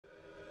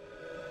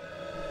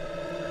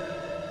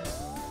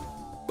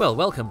Well,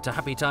 welcome to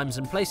Happy Times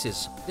and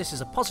Places. This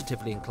is a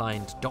positively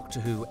inclined Doctor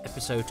Who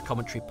episode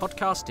commentary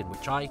podcast in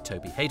which I,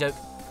 Toby Haydock,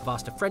 have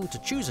asked a friend to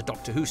choose a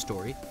Doctor Who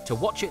story, to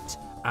watch it,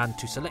 and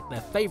to select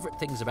their favourite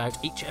things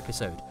about each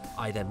episode.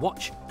 I then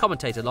watch,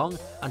 commentate along,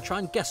 and try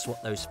and guess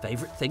what those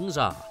favourite things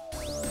are.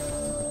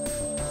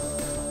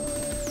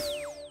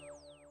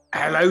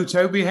 Hello,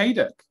 Toby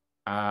Haydock.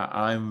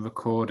 I'm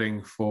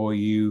recording for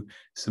you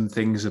some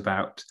things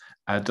about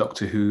a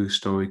Doctor Who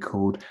story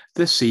called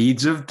The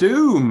Seeds of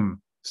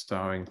Doom,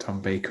 starring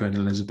Tom Baker and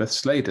Elizabeth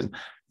Sladen.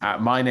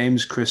 My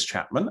name's Chris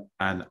Chapman,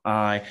 and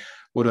I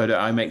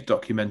make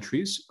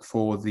documentaries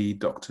for the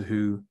Doctor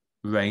Who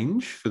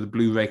range, for the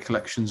Blu-ray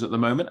collections at the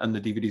moment, and the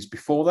DVDs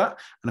before that.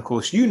 And of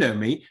course, you know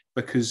me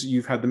because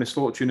you've had the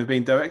misfortune of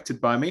being directed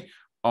by me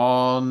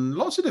on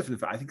lots of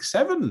different, I think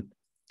 7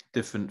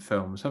 different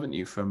films, haven't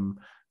you? From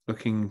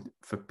Looking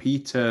for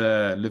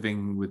Peter,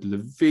 Living with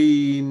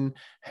Levine,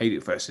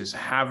 Haydock versus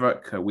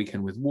Havoc, A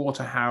Weekend with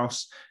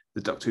Waterhouse, the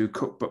Doctor Who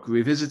Cookbook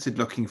Revisited,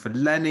 Looking for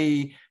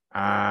Lenny,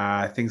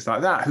 things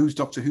like that. Who's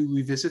Doctor Who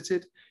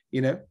Revisited? You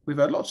know, we've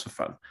had lots of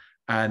fun.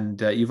 And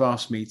you've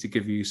asked me to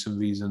give you some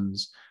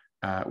reasons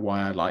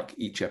why I like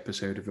each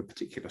episode of a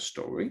particular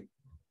story.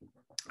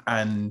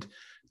 And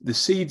The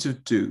Seeds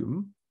of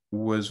Doom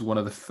was one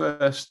of the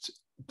first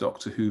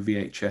Doctor Who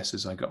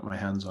VHSs I got my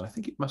hands on. I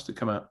think it must have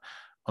come out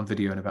on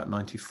video in about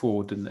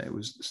 94, didn't it? It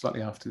was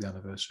slightly after the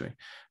anniversary.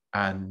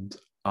 And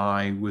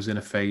I was in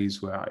a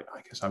phase where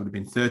I guess I would have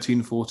been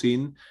 13,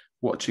 14,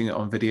 watching it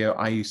on video.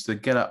 I used to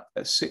get up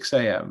at 6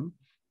 a.m.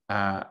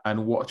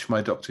 And watch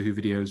my Doctor Who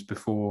videos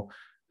before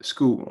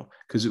school,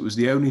 because it was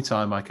the only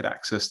time I could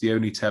access the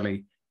only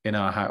telly in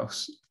our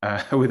house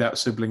without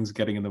siblings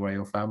getting in the way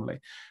or family.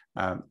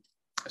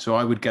 So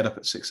I would get up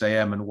at 6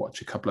 a.m. and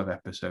watch a couple of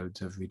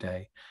episodes every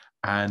day.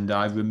 And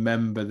I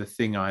remember the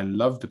thing I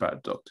loved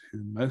about Doctor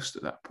Who most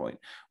at that point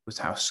was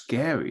how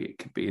scary it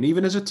could be. And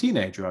even as a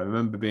teenager, I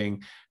remember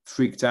being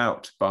freaked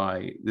out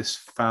by this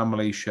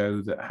family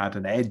show that had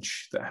an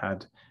edge, that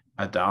had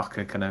a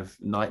darker kind of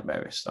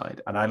nightmarish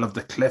side. And I loved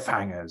the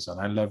cliffhangers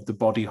and I loved the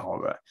body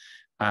horror.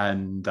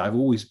 And I've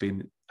always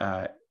been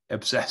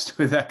obsessed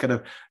with that kind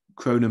of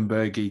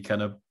Cronenberg-y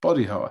kind of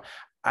body horror.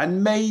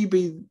 And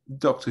maybe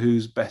Doctor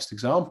Who's best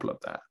example of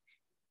that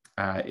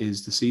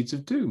is The Seeds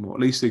of Doom, or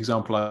at least the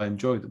example I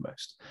enjoy the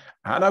most.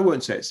 And I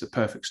won't say it's a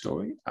perfect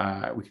story.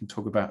 We can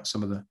talk about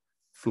some of the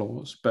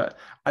flaws, but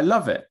I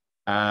love it.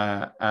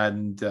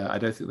 And I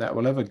don't think that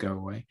will ever go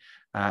away.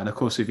 And of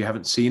course, if you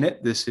haven't seen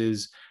it, this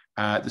is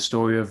the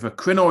story of a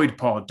crinoid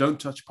pod, don't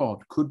touch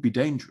pod, could be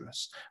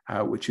dangerous,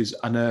 which is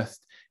unearthed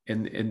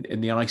in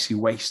the icy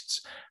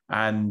wastes.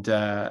 And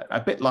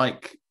a bit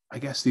like, I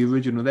guess, the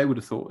original, they would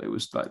have thought it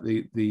was like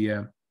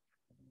the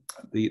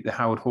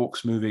Howard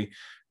Hawks movie,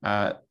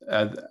 The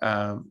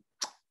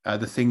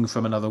Thing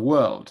from Another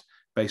World,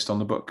 based on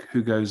the book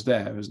Who Goes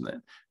There, isn't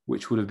it?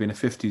 Which would have been a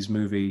 50s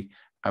movie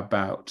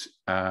about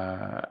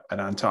an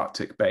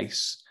Antarctic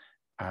base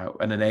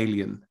and an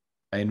alien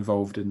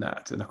involved in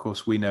that. And of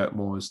course, we know it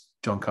more as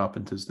John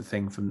Carpenter's The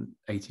Thing from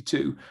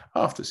 82,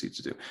 after Seeds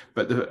of Doom.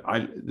 But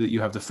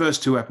you have the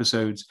first 2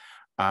 episodes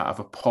of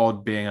a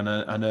pod being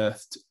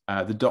unearthed.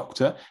 The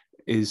Doctor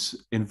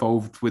is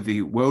involved with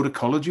the World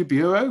Ecology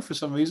Bureau for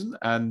some reason,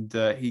 and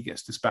he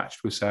gets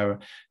dispatched with Sarah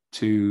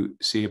to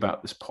see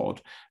about this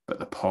pod. But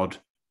the pod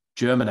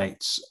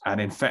germinates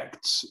and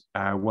infects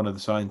one of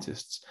the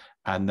scientists,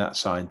 and that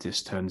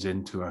scientist turns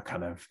into a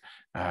kind of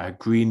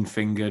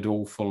green-fingered,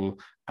 awful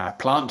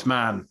plant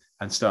man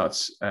and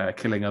starts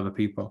killing other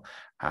people.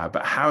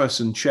 But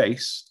Harrison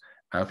Chase,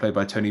 played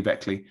by Tony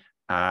Beckley,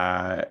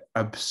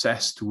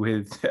 obsessed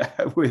with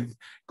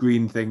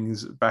green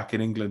things back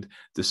in England,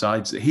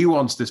 decides that he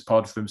wants this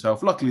pod for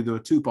himself. Luckily, there are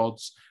 2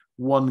 pods.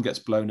 One gets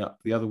blown up.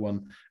 The other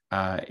one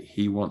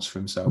he wants for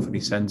himself, and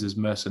he sends his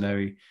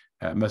mercenaries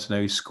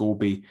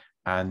Scorby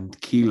and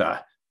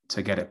Keeler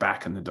to get it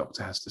back, and the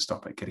Doctor has to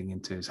stop it getting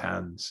into his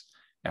hands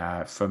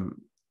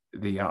from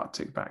the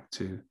Arctic back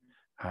to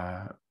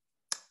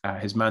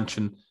his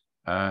mansion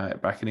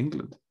back in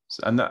England.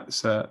 And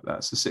that's the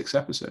 6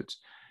 episodes.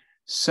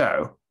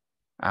 So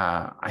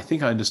I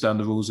think I understand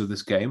the rules of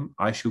this game.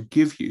 I shall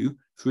give you,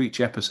 for each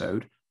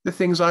episode, the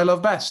things I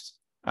love best,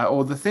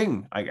 or the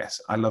thing, I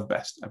guess, I love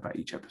best about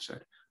each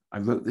episode. I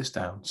wrote this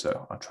down,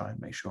 so I'll try and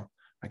make sure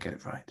I get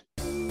it right.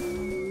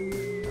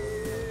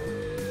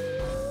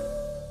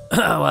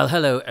 Well,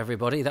 hello,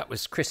 everybody. That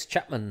was Chris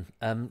Chapman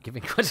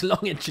giving quite a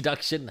long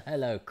introduction.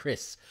 Hello,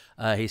 Chris.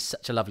 He's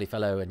such a lovely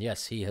fellow, and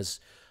yes, he has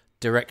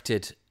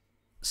directed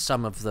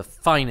some of the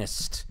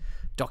finest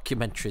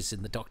documentaries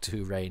in the Doctor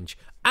Who range,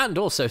 and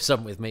also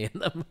some with me in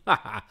them.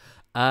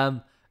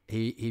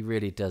 He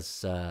really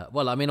does.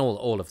 Well, I mean,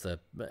 all of the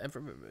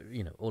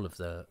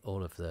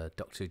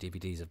Doctor Who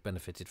DVDs have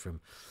benefited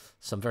from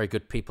some very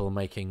good people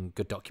making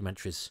good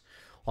documentaries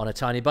on a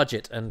tiny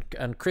budget.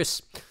 And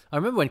Chris, I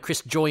remember when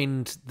Chris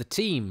joined the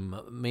team,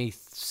 me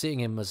seeing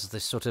him as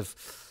this sort of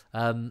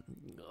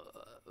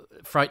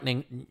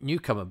frightening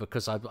newcomer,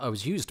 because I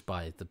was used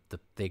by the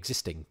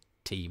existing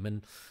team,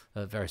 and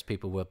various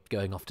people were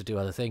going off to do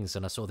other things,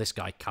 and I saw this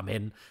guy come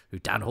in who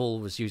Dan Hall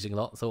was using a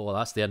lot. I thought, well,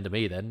 that's the end of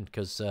me then,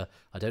 because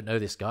I don't know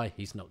this guy.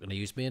 He's not going to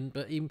use me.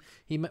 But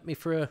he met me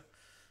for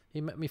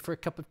a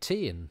cup of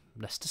tea in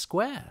Leicester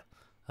Square,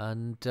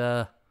 and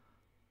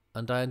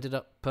I ended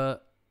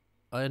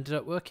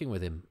up working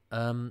with him,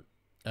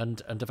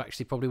 and have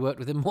actually probably worked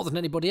with him more than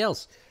anybody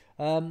else.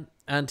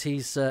 And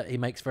he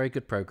makes very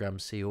good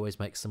programs. He always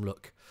makes them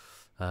look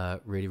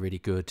really, really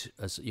good,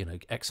 as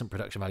excellent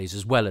production values,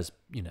 as well as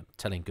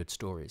telling good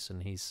stories.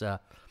 And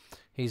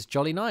he's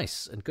jolly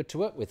nice and good to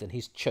work with. And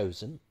he's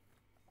chosen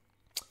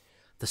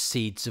The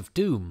Seeds of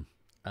Doom,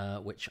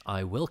 which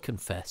I will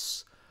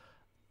confess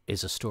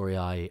is a story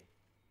I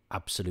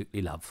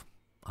absolutely love.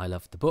 I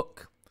love the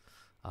book.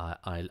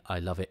 I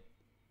love it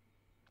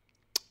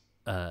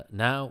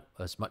now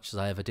as much as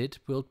I ever did.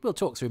 We'll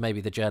talk through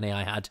maybe the journey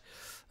I had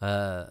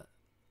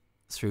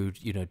through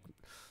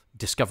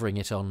discovering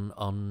it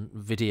on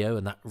video,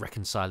 and that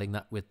reconciling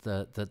that with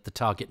the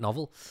target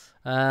novel.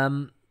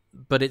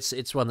 But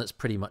it's one that's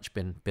pretty much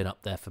been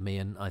up there for me,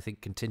 and I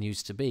think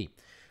continues to be.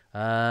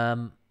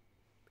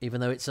 Even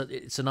though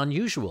it's an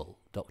unusual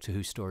Doctor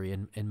Who story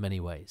in many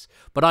ways.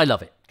 But I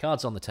love it.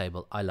 Cards on the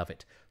table, I love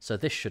it. So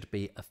this should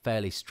be a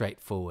fairly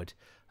straightforward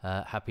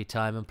happy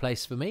time and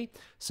place for me.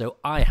 So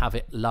I have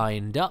it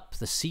lined up.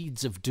 The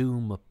Seeds of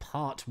Doom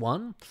Part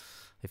 1.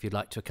 If you'd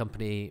like to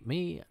accompany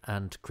me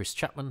and Chris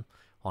Chapman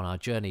on our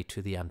journey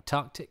to the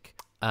Antarctic.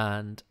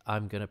 And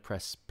I'm going to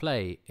press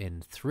play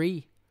in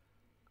 3,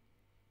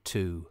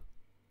 2,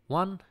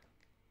 1...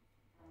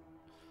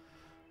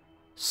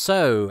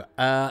 So,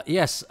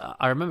 yes,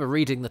 I remember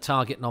reading the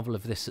target novel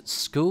of this at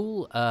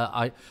school.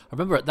 I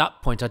remember at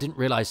that point I didn't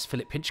realise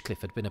Philip Hinchcliffe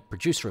had been a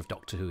producer of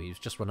Doctor Who. He was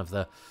just one of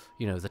the,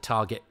 the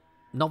target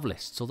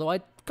novelists. Although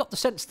I got the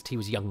sense that he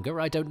was younger,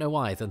 I don't know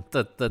why, than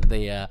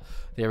the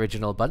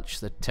original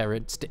bunch, the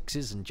Terence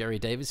Dickses and Jerry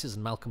Davises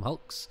and Malcolm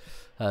Hulks,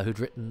 who'd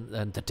written,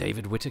 and the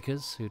David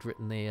Whittakers, who'd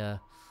written the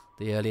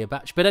earlier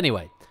batch. But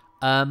anyway,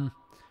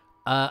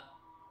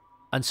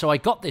 and so I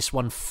got this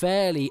one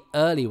fairly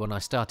early when I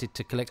started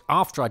to collect,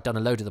 after I'd done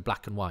a load of the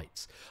black and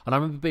whites. And I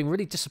remember being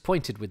really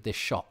disappointed with this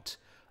shot.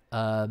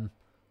 I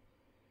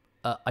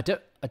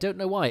don't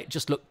know why. It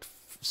just looked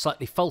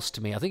slightly false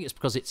to me. I think it's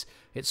because it's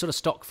sort of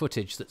stock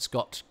footage that's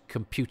got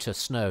computer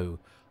snow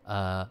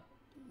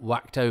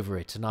whacked over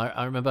it. And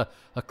I remember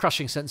a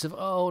crushing sense of,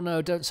 oh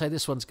no, don't say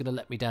this one's going to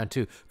let me down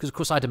too. Because of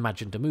course I'd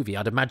imagined a movie.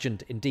 I'd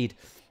imagined, indeed,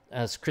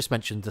 as Chris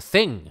mentioned, The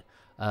Thing,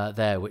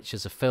 there, which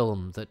is a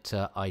film that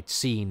I'd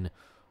seen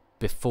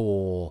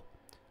before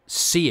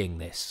seeing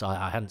this.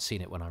 I hadn't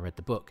seen it when I read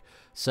the book.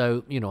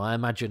 So, I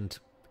imagined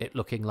it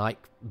looking like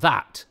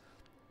that.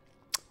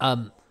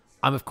 I'm,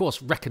 of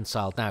course,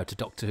 reconciled now to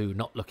Doctor Who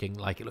not looking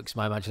like it looks in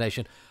my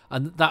imagination.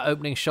 And that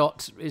opening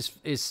shot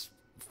is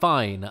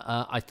fine.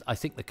 I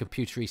think the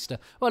computery stuff...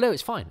 Well, no,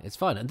 it's fine. It's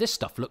fine. And this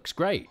stuff looks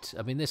great.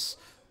 I mean, this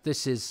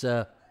is...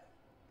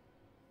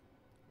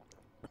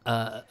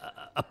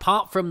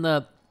 apart from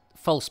the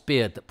false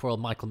beard that poor old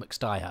Michael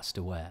McSty has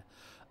to wear,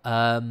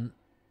 and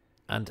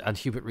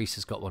Hubert Reese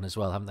has got one as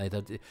well, haven't they?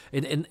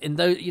 In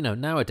those,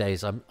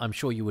 nowadays I'm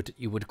sure you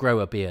would grow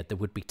a beard. There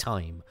would be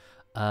time,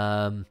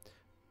 and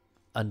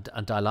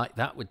I like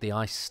that with the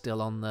ice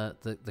still on the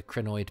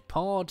crinoid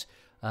pod.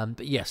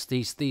 But yes,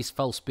 these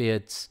false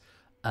beards,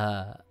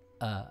 you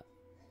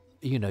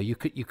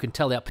can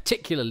tell they are,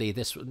 particularly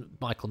this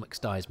Michael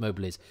McSty's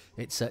Moberley's.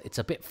 It's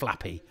a bit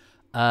flappy.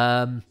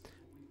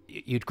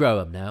 You'd grow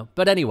them now,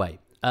 but anyway.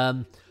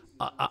 I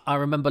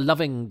remember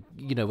loving,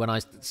 when I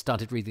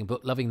started reading the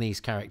book, loving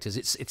these characters.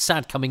 It's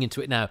sad coming into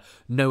it now,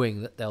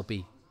 knowing that they'll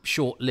be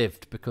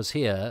short-lived, because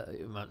here,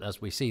 as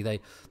we see,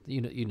 they,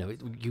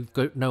 you've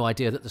got no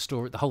idea that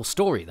the whole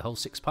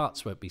 6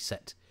 parts won't be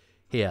set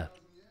here.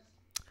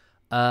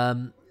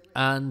 And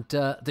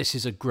this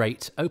is a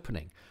great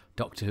opening.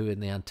 Doctor Who in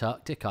the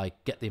Antarctic. I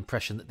get the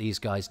impression that these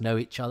guys know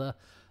each other.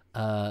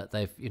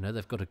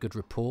 They've got a good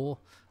rapport.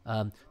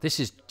 This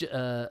is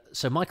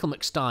so Michael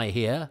McSty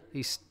here.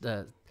 He's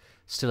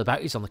still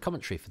about. He's on the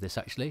commentary for this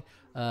actually.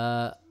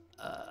 And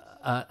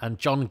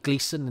John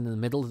Gleeson in the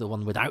middle, the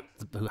one who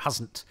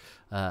hasn't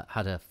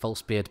had a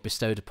false beard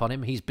bestowed upon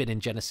him. He's been in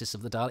Genesis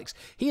of the Daleks.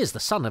 He is the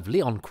son of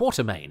Leon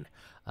Quartermain,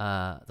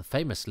 the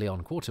famous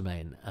Leon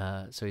Quartermain.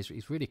 So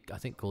he's really, I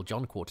think, called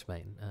John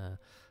Quartermain.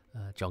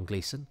 John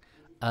Gleeson.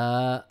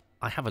 I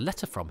have a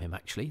letter from him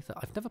actually that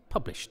I've never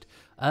published.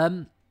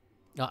 I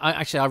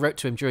wrote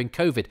to him during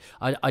COVID.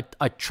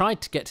 I tried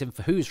to get him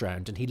for Who's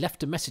Round, and he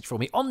left a message for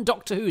me on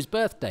Doctor Who's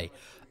birthday,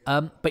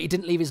 but he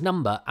didn't leave his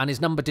number, and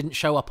his number didn't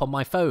show up on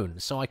my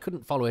phone, so I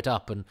couldn't follow it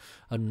up, and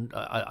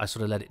I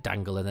sort of let it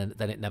dangle, and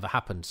then it never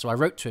happened. So I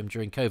wrote to him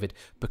during COVID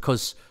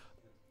because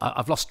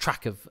I've lost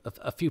track of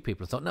a few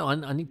people. I thought, no,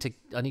 I need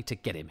to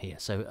get him here.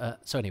 So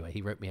anyway,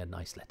 he wrote me a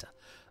nice letter.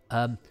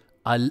 And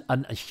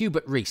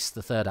Hubert Reese,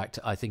 the third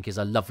actor, I think is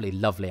a lovely,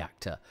 lovely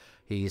actor.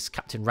 He's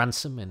Captain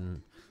Ransom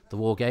in the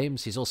War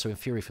Games. He's also in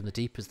Fury from the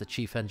Deep as the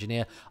chief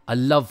engineer. I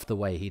love the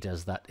way he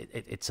does that.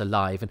 It's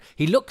alive, and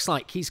he looks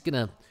like he's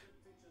gonna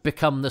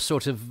become the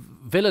sort of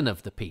villain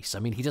of the piece. I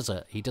mean, he does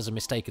a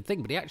mistaken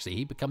thing, but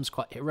he becomes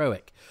quite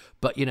heroic.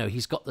 But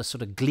he's got the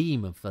sort of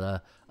gleam of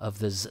the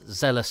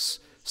zealous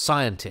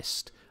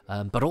scientist,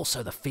 but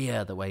also the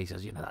fear, the way he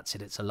says, that's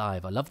it, it's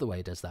alive. I love the way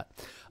he does that.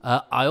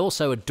 I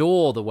also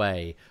adore the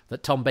way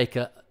that Tom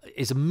Baker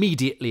is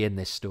immediately in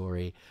this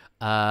story.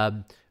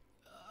 I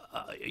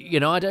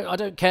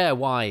don't care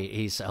why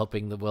he's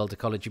helping the World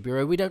Ecology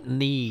Bureau. We don't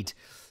need,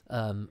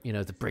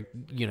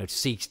 to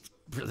see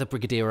the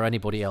Brigadier or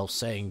anybody else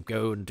saying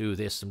go and do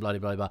this and blah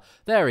blah blah.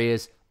 There he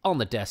is on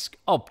the desk,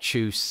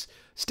 obtuse,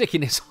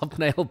 sticking his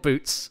hobnail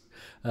boots,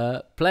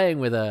 playing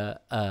with a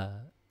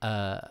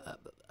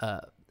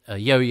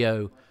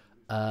yo-yo.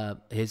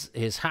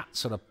 His hat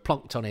sort of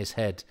plonked on his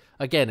head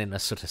again in a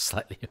sort of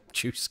slightly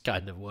obtuse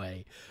kind of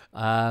way,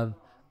 and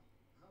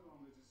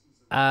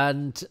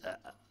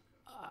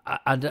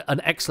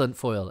an excellent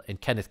foil in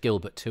Kenneth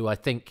Gilbert, who I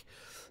think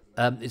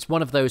it's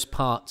one of those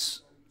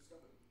parts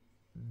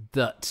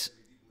that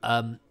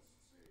an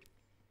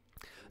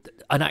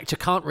actor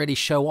can't really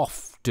show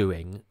off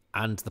doing,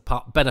 and the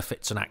part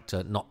benefits an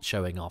actor not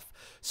showing off.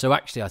 So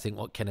actually, I think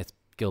what Kenneth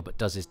Gilbert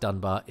does is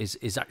Dunbar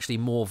is actually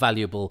more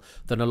valuable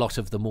than a lot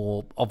of the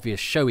more obvious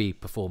showy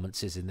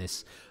performances in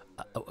this,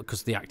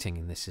 because the acting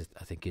in this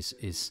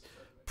is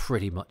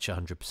pretty much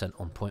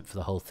 100% on point for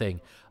the whole thing.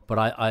 But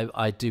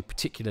I do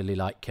particularly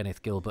like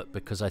Kenneth Gilbert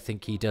because I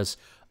think he does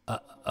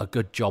a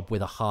good job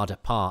with a harder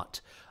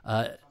part.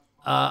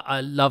 I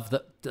love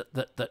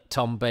that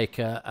Tom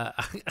Baker,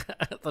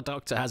 the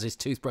Doctor, has his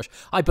toothbrush.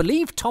 I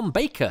believe Tom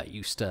Baker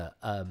used to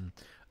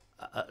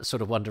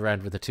sort of wander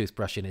around with a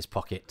toothbrush in his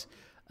pocket.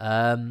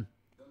 And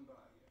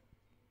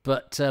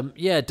I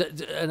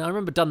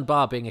remember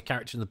Dunbar being a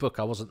character in the book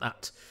I wasn't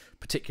that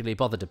particularly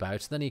bothered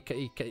about. Then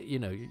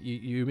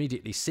you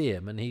immediately see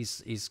him, and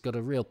he's got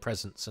a real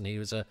presence, and he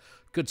was a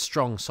good,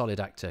 strong, solid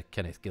actor,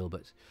 Kenneth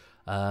Gilbert.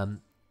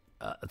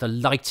 The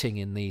lighting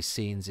in these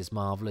scenes is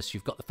marvellous.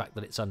 You've got the fact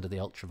that it's under the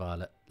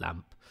ultraviolet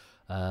lamp,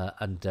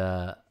 and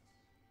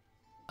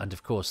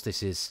of course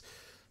this is,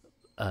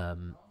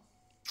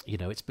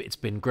 it's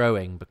been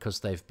growing because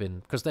they're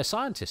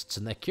scientists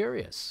and they're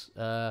curious,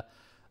 that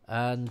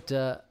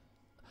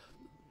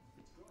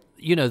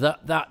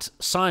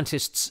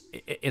scientists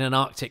in an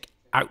Arctic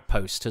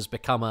outpost has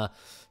become a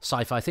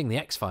sci-fi thing. The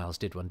X-Files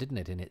did one, didn't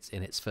it,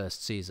 in its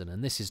first season,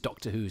 and this is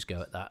Doctor Who's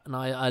go at that, and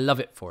I love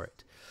it for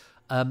it.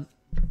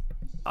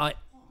 It's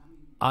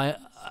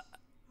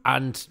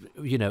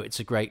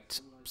a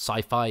great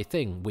sci-fi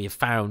thing. We have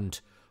found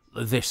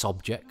this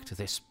object,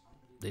 this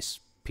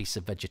piece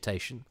of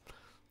vegetation.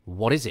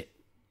 What is it?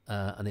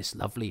 And this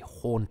lovely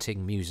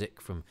haunting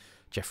music from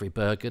Geoffrey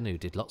Bergen, who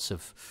did lots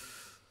of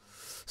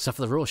stuff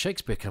for the Royal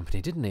Shakespeare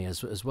Company, didn't he?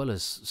 As well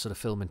as sort of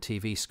film and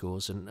TV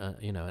scores, and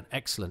an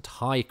excellent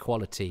high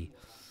quality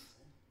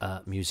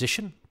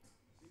musician.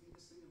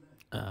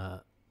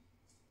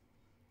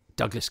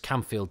 Douglas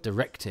Camfield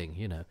directing,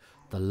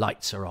 the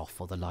lights are off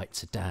or the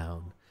lights are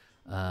down,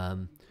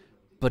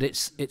 but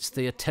it's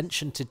the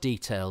attention to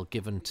detail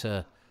given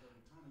to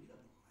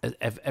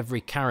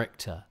every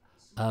character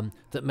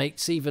that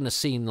makes even a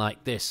scene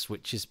like this,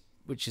 which is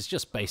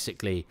just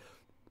basically,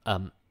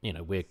 the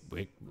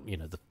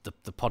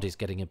pod is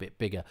getting a bit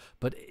bigger,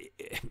 but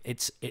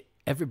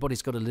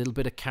everybody's got a little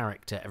bit of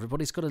character,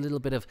 everybody's got a little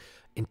bit of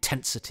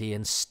intensity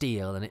and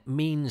steel, and it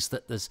means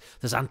that there's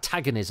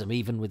antagonism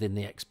even within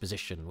the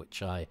exposition,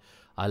 which I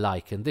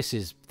like, and this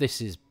is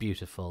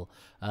beautiful.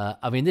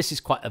 This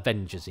is quite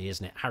Avengers-y,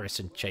 isn't it?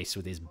 Harrison Chase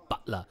with his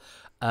butler,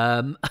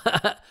 and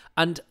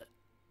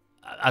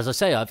as I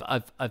say,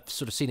 I've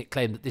sort of seen it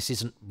claimed that this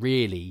isn't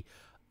really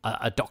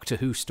a Doctor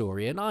Who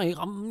story, and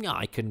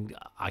I can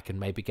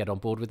maybe get on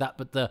board with that.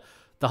 But the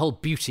whole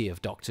beauty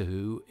of Doctor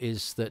Who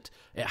is that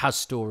it has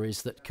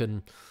stories that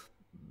can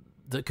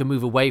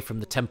move away from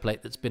the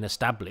template that's been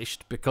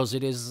established because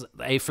it is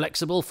a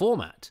flexible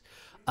format,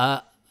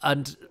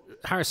 and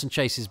Harrison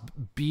Chase is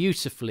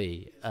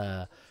beautifully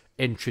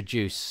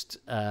introduced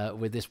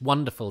with this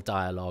wonderful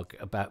dialogue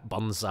about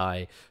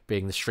bonsai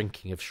being the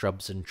shrinking of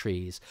shrubs and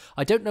trees.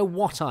 I don't know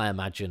what I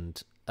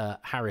imagined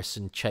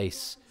Harrison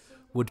Chase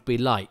would be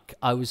like.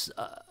 I was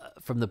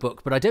from the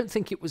book, but I don't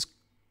think it was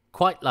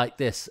quite like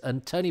this.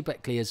 And Tony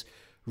Beckley is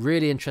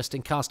really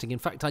interesting casting. In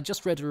fact, I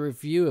just read a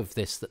review of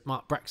this that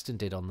Mark Braxton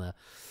did on the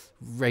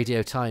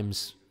Radio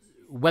Times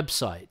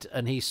website,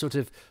 and he sort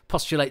of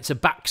postulates a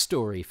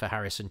backstory for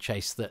Harrison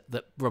Chase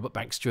that Robert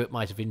Banks Stewart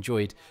might have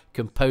enjoyed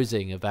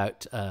composing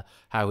about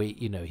how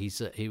he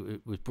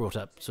was brought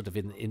up sort of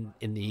in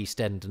the East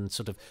End and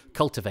sort of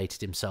cultivated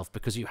himself,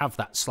 because you have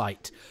that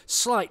slight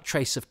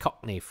trace of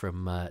Cockney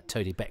from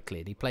Tony Beckley,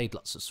 and he played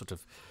lots of sort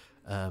of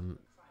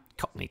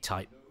Cockney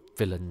type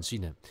villains,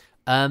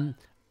 and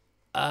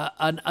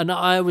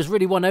I was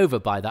really won over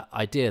by that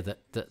idea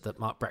that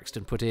Mark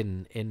Braxton put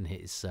in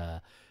his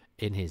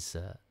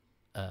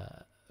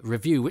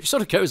review, which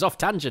sort of goes off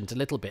tangent a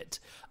little bit.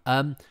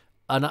 And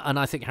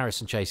I think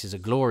Harrison Chase is a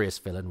glorious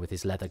villain with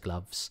his leather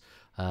gloves.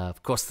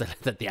 Of course,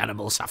 the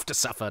animals have to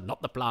suffer,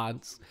 not the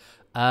plants.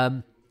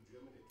 And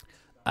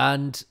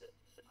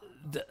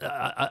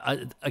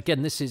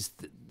again, this is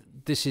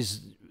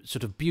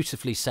sort of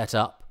beautifully set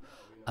up.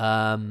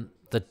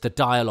 The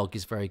dialogue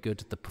is very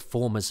good. The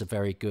performers are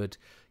very good.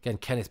 Again,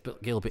 Kenneth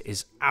Gilbert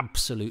is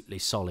absolutely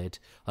solid,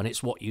 and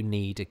it's what you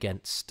need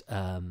against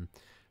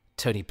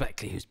Tony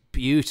Beckley, who's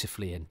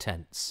beautifully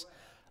intense.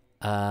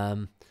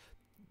 The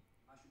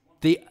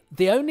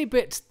only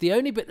bit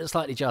that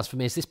slightly jars for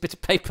me is this bit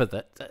of paper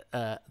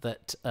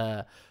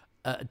that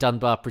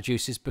Dunbar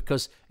produces,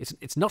 because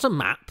it's not a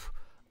map,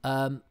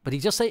 but he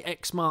just say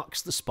X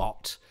marks the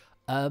spot.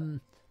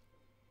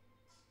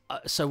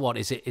 So what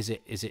is it?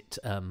 Is it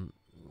a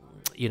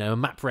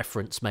map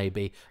reference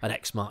maybe, and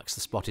X marks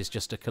the spot is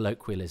just a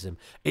colloquialism?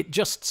 It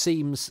just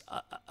seems.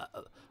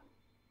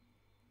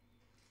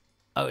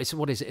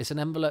 What is it? It's an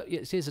envelope.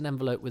 It is an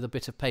envelope with a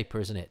bit of paper,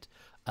 isn't it?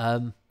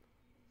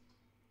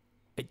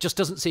 It just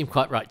doesn't seem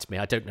quite right to me.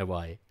 I don't know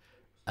why,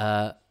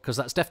 because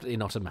that's definitely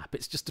not a map.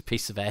 It's just a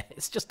piece of air.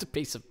 It's just a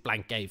piece of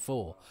blank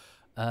A4.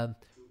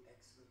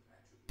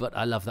 But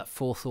I love that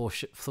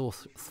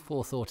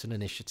forethought and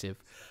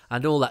initiative,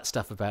 and all that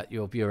stuff about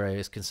your bureau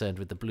is concerned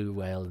with the blue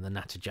whale and the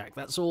natterjack.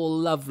 That's all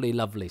lovely,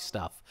 lovely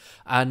stuff.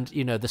 And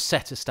the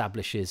set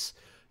establishes,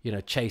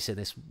 Chase in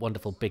this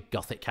wonderful big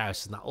Gothic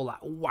house, and all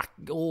that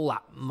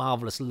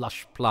marvelous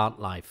lush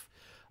plant life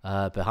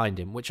behind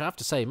him. Which I have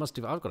to say,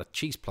 I've got a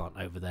cheese plant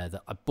over there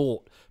that I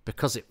bought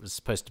because it was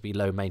supposed to be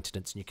low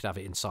maintenance and you could have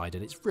it inside,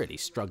 and it's really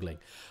struggling.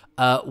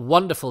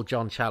 Wonderful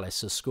John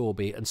Challis as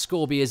Scorby, and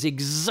Scorby is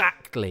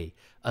exactly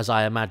as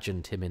I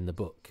imagined him in the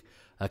book.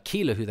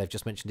 Keeler, who they've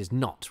just mentioned, is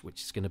not,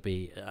 which is going to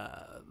be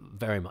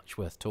very much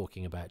worth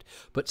talking about.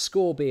 But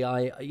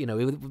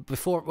Scorby,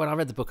 before, when I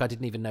read the book, I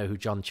didn't even know who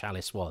John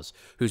Challis was,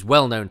 who's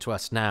well known to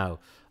us now,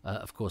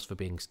 of course, for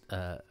being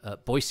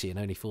Boise in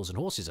Only Fools and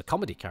Horses, a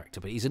comedy character,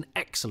 but he's an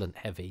excellent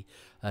heavy.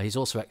 He's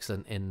also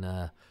excellent in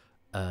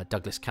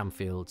Douglas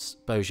Camfield's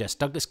Beaugest.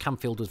 Douglas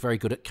Camfield was very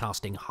good at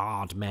casting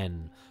hard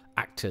men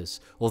actors,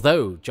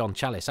 although John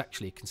Challis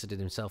actually considered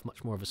himself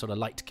much more of a sort of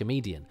light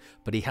comedian,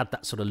 but he had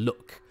that sort of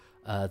look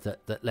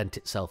that lent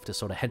itself to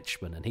sort of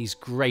henchman, and he's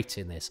great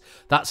in this.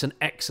 That's an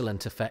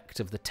excellent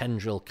effect of the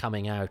tendril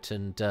coming out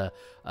and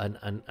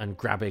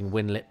grabbing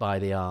Winlet by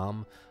the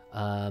arm,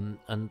 and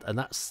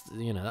that's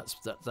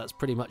that's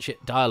pretty much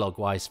it dialogue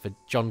wise for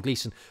John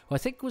Gleeson, who I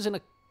think was in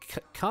a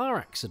car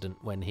accident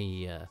when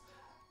he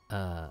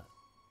was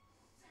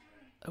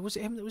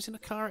it him that was in a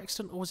car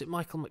accident, or was it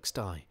Michael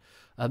McSty?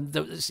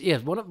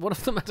 One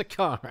of them had a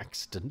car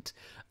accident.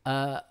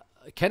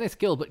 Kenneth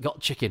Gilbert got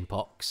chicken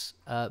pox,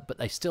 but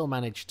they still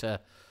managed to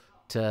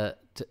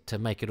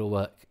make it all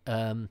work.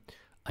 And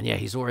yeah,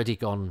 he's already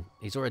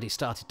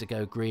started to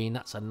go green.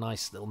 That's a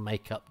nice little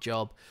makeup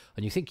job.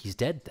 And you think he's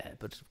dead there,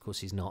 but of course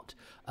he's not.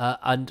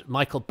 And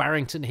Michael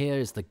Barrington here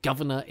is the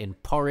governor in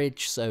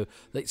Porridge, so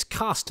it's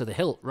cast to the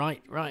hilt,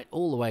 right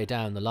all the way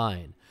down the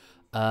line.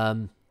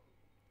 And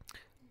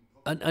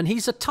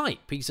he's a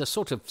type. He's a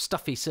sort of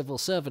stuffy civil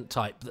servant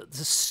type.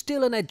 There's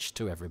still an edge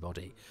to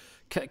everybody.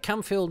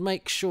 Camfield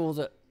makes sure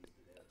that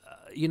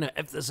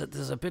if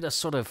there's a bit of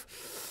sort of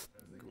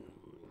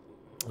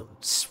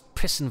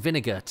piss and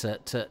vinegar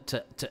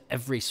to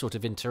every sort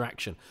of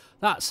interaction.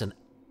 That's an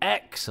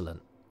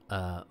excellent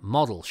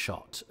model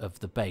shot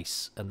of the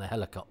base and the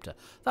helicopter.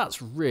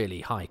 That's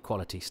really high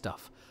quality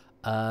stuff.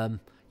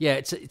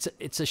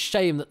 It's a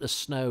shame that the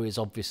snow is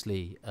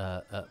obviously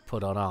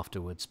put on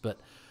afterwards, but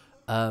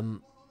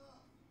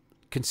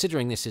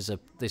considering this is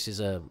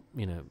a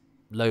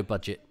low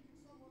budget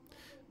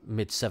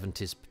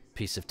mid-70s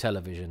piece of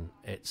television,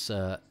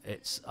 I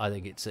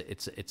think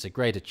it's a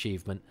great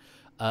achievement.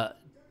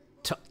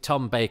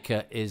 Tom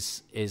Baker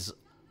is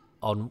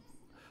on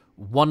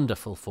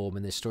wonderful form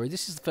in this story.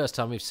 This is the first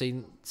time we've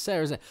seen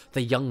Sarah, isn't it?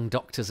 The young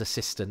doctor's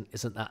assistant.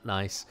 Isn't that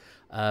nice?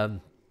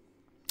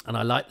 And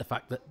I like the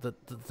fact that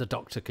the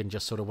doctor can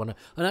just sort of wander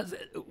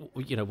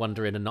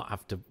in and not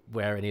have to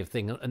wear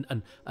anything,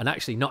 and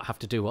actually not have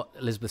to do what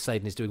Elizabeth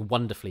Sladen is doing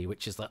wonderfully,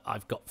 which is that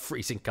I've got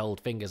freezing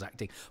cold fingers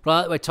acting. But I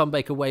like the way Tom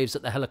Baker waves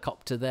at the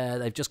helicopter there.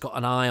 They've just got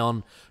an eye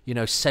on,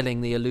 selling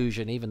the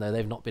illusion, even though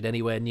they've not been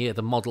anywhere near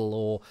the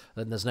model,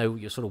 and there's no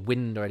sort of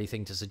wind or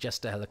anything to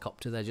suggest a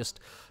helicopter. They're just,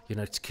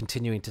 it's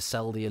continuing to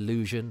sell the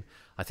illusion.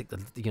 I think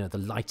the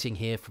lighting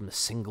here from the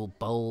single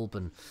bulb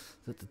and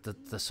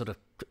the sort of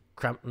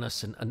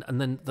crampedness and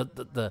then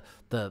the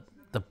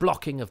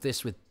blocking of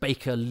this with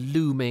Baker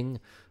looming,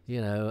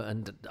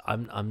 and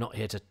I'm not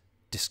here to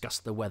discuss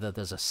the weather.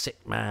 There's a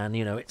sick man,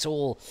 it's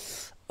all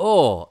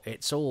but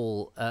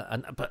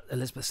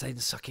Elizabeth Sladen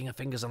sucking her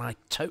fingers, and I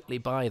totally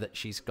buy that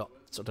she's got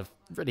sort of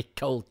really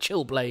cold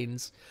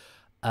chilblains.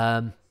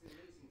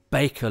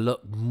 Baker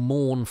looked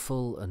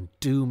mournful and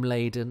doom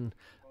laden.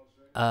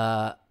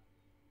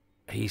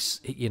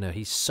 He's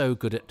so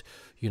good at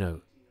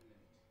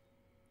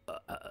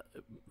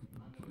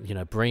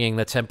bringing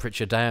the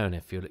temperature down,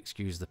 if you'll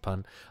excuse the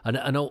pun, and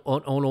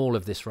on all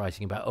of this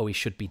writing about he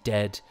should be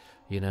dead,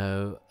 and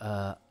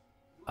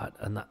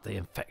that the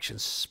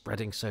infection's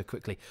spreading so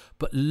quickly.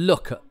 But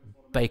look at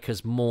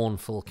Baker's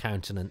mournful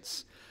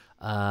countenance.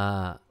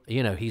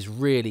 He's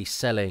really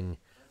selling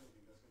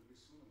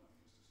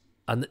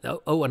and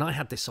oh, and I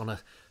had this on a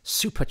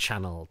Super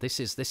Channel. This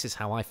is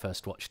how I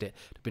first watched it.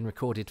 It had been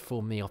recorded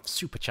for me off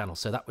Super Channel.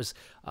 So that was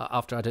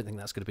after. I don't think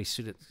that's going to be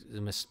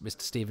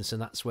Mr. Stevenson.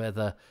 That's where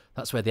the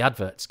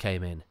adverts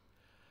came in.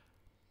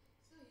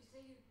 So you say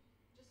you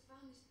just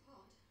found this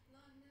pod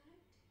lying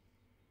there?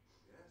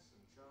 Yeah, Yes,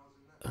 and Charles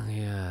in that.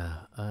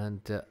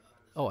 and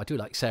I do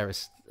like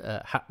Sarah's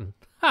hat and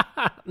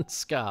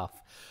scarf,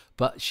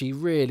 but she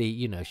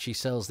really, she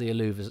sells the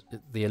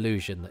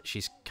illusion that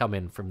she's come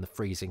in from the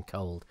freezing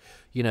cold.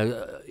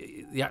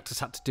 The actors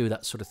had to do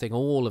that sort of thing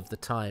all of the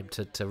time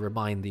to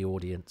remind the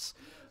audience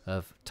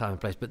of time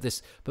and place.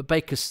 But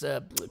Baker's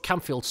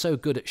Camfield's so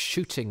good at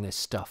shooting this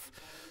stuff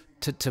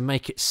to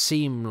make it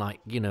seem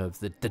like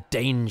the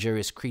danger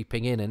is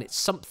creeping in, and it's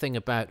something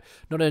about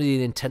not only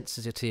the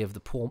intensity of the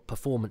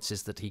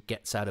performances that he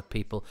gets out of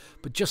people,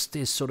 but just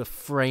his sort of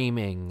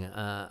framing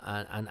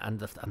and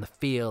the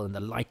feel, and the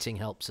lighting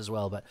helps as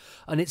well.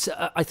 And it's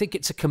I think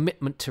it's a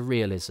commitment to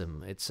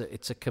realism. It's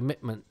a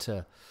commitment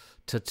to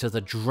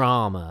the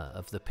drama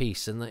of the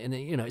piece, and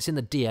it's in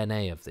the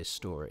DNA of this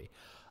story.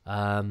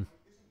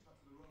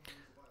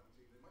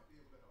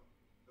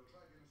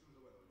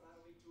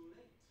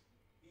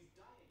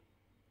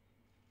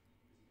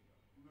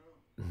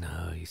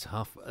 No, he's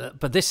half.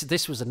 But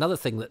this was another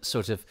thing that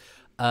sort of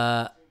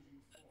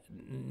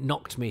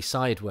knocked me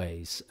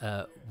sideways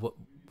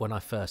when I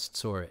first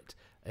saw it.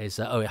 Is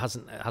it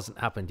hasn't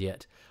happened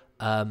yet.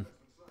 And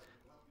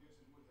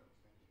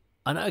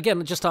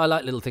again, just I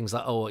like little things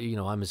like,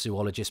 I'm a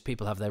zoologist.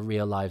 People have their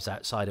real lives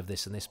outside of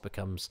this, and this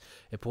becomes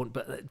important.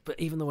 But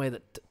even the way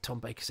that Tom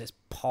Baker says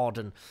pod,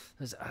 and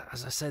as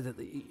I say that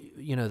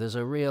there's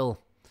a real.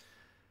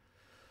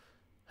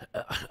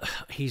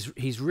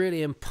 He's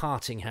really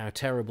imparting how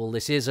terrible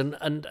this is, and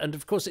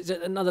of course it's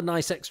another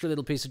nice extra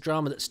little piece of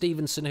drama that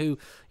Stevenson, who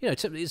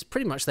is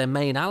pretty much their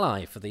main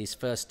ally for these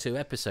first two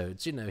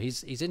episodes.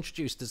 He's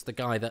introduced as the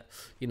guy that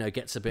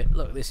gets a bit,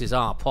 look, this is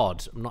our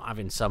pod. I'm not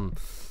having some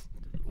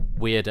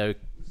weirdo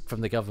from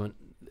the government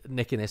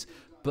nicking this,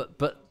 but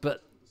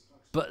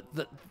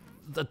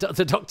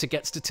the Doctor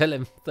gets to tell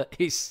him that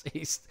he's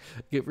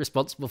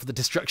responsible for the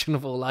destruction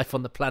of all life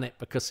on the planet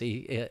because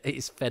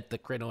he's fed the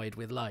crinoid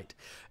with light.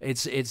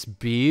 It's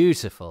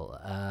beautiful,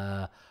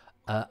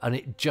 and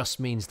it just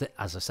means that,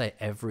 as I say,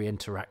 every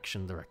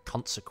interaction there are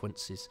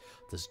consequences.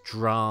 There's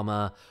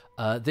drama.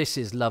 This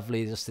is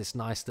lovely. Just this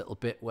nice little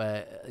bit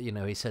where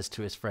he says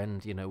to his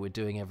friend, we're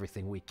doing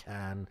everything we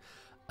can.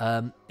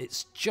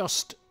 It's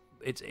just.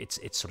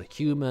 It's sort of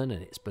human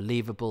and it's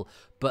believable,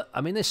 but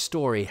I mean this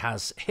story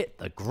has hit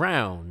the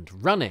ground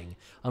running,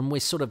 and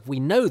we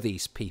know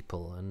these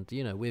people, and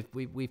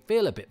we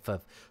feel a bit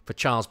for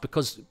Charles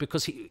because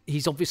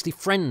he's obviously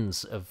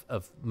friends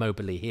of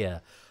Moberley here.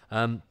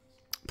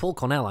 Paul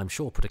Cornell, I'm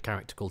sure, put a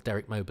character called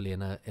Derek Moberley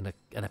in an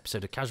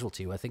episode of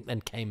Casualty, who I think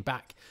then came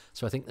back.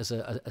 So I think there's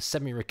a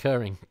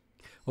semi-recurring.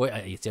 Well,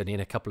 it's only in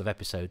a couple of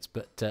episodes,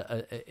 but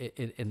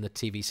in the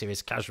TV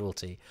series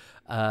Casualty,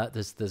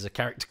 there's a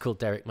character called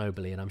Derek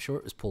Moberley, and I'm sure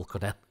it was Paul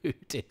Cornell who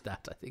did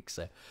that. I think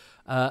so.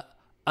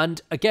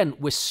 And again,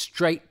 we're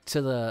straight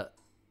to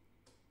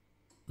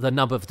the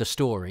nub of the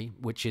story,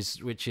 which is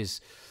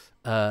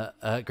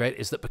great.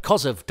 Is that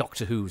because of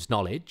Doctor Who's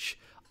knowledge?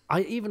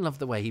 I even love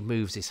the way he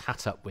moves his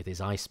hat up with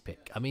his ice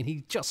pick. I mean,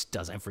 he just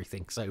does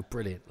everything so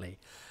brilliantly.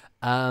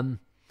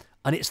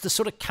 And it's the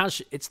sort of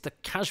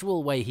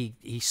casual way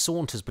he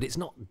saunters, but it's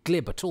not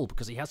glib at all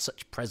because he has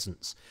such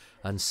presence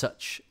and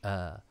such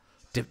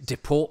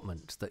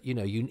deportment that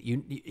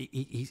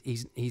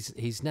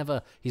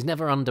he's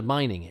never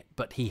undermining it,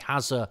 but he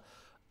has a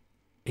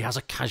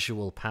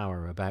casual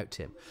power about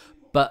him.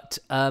 But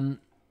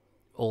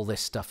all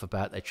this stuff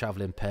about they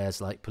travel in pairs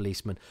like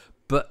policemen,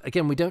 but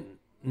again, we don't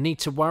need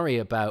to worry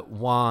about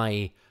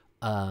why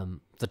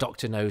the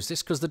Doctor knows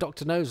this, because the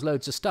Doctor knows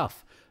loads of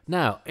stuff.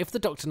 Now, if the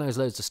Doctor knows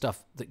loads of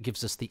stuff that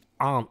gives us the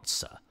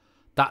answer,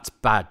 that's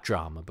bad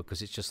drama,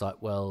 because it's just like,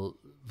 well,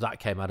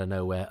 that came out of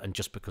nowhere, and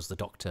just because the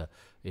Doctor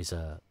is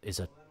a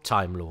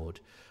Time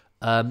Lord,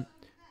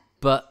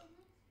 but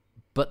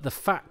the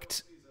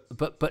fact,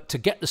 but to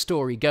get the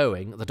story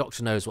going, the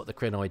Doctor knows what the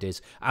crinoid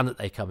is, and that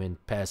they come in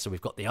pairs. So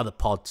we've got the other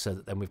pod, so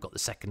that then we've got the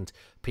second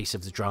piece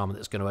of the drama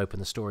that's going to open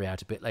the story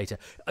out a bit later.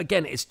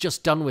 Again, it's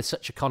just done with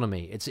such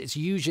economy. It's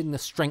using the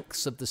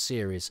strengths of the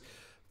series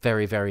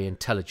very, very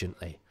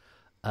intelligently.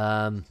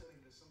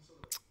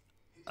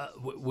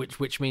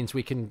 Which means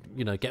we can,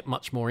 get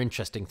much more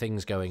interesting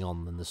things going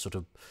on than the sort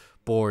of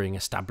boring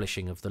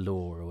establishing of the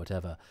lore or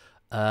whatever.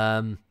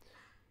 And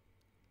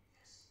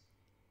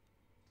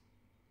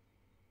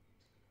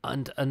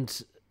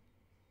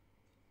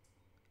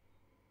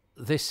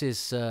this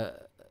is,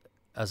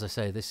 as I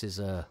say, this is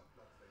a.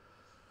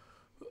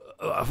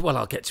 Well,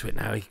 I'll get to it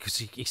now, because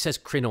he says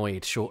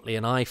crinoid shortly,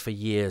 and I, for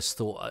years,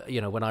 thought,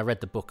 when I read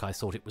the book, I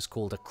thought it was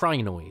called a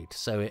crinoid.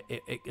 So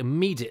it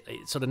immediately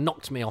sort of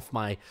knocked me off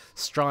my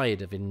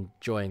stride of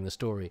enjoying the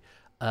story,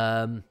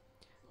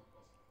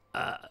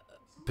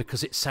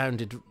 because it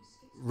sounded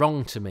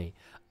wrong to me.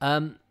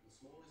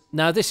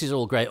 Now, this is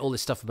all great, all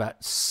this stuff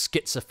about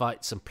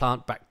schizophytes and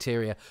plant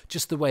bacteria,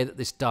 just the way that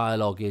this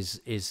dialogue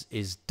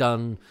is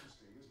done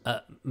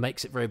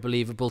makes it very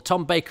believable.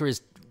 Tom Baker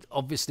has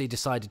obviously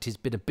decided he's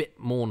been a bit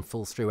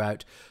mournful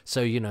throughout,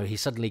 so, you know, he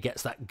suddenly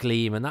gets that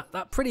gleam, and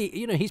that pretty,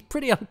 you know, he's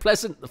pretty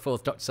unpleasant, the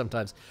Fourth Doctor,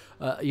 sometimes.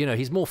 You know,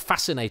 he's more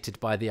fascinated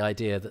by the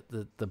idea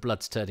that the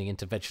blood's turning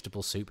into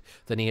vegetable soup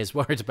than he is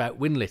worried about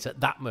Winlet at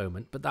that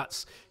moment, but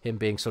that's him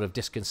being sort of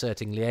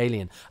disconcertingly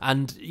alien.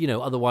 And, you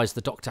know, otherwise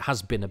the Doctor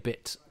has been a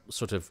bit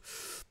sort of,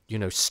 you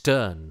know,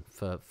 stern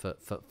for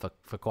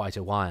quite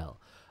a while.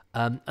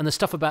 And the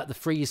stuff about the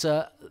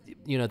freezer,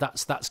 you know,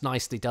 that's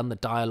nicely done. The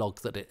dialogue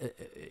that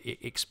it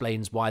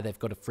explains why they've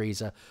got a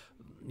freezer,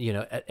 you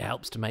know, it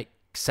helps to make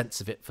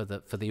sense of it for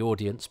the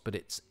audience, but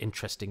it's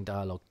interesting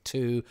dialogue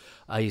too.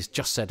 He's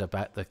just said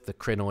about the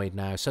crinoid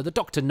now, so the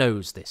Doctor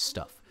knows this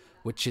stuff,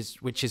 which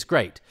is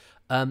great.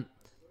 And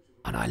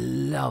I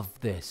love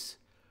this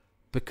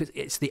because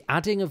it's the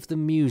adding of the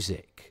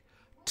music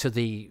to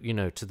the, you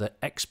know, to the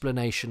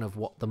explanation of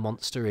what the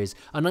monster is,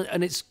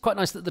 and it's quite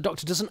nice that the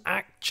Doctor doesn't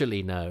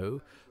actually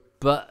know,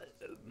 but,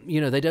 you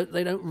know, they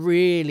don't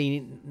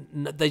really,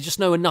 they just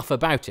know enough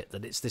about it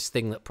that it's this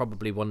thing that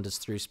probably wanders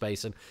through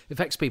space and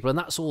affects people, and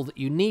that's all that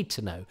you need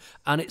to know.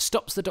 And it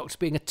stops the Doctor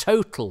being a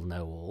total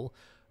know-all.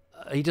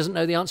 He doesn't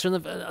know the answer,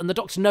 and the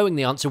Doctor knowing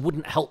the answer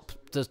wouldn't help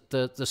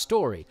the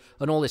story,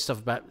 and all this stuff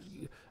about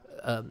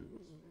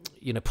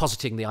you know,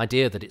 positing the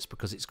idea that it's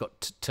because it's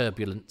got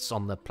turbulence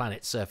on the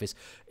planet's surface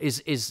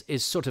is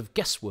sort of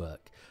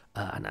guesswork,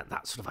 and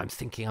that sort of I'm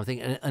thinking,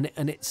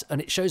 and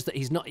it shows that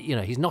he's not, you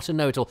know, he's not a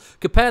know-it-all.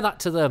 Compare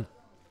that to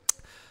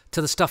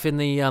the stuff in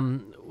the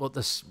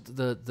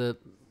the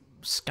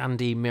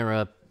Scandi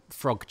Mirror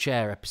Frog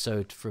Chair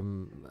episode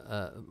from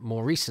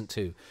more recent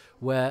too,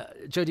 where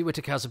Jodie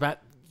Whittaker has about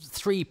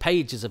 3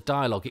 pages of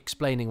dialogue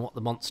explaining what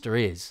the monster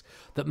is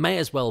that may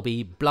as well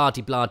be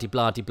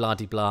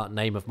blah-de-blah-de-blah-de-blah-de-blah,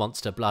 name of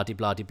monster,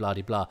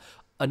 blah-de-blah-de-blah-de-blah,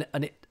 and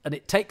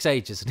it takes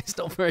ages, and it's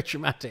not very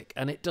dramatic,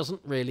 and it doesn't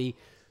really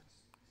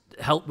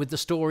help with the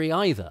story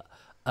either.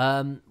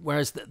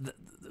 Whereas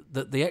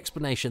the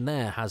explanation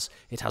there has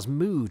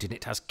mood, and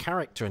it has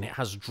character, and it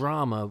has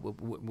drama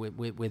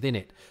within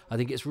it. I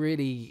think it's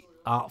really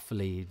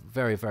artfully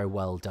very, very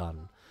well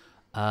done.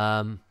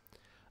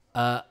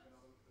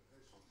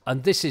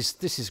 And this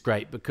is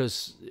great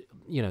because,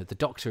 you know, the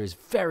Doctor is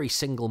very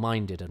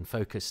single-minded and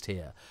focused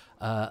here,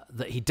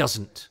 that he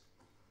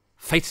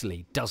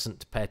fatally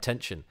doesn't pay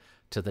attention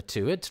to the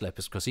 2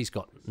 interlopers because he's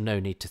got no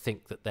need to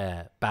think that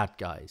they're bad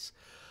guys.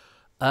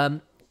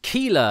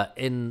 Keeler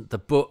in the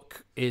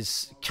book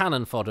is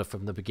cannon fodder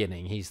from the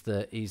beginning. He's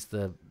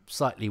the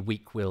slightly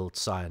weak-willed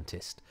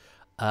scientist.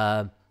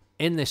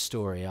 In this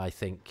story, I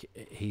think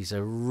he's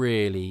a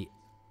really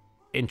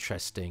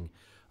interesting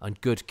and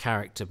good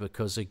character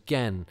because,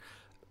 again,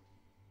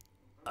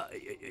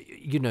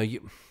 you know,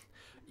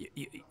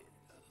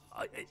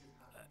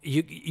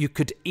 you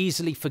could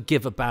easily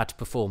forgive a bad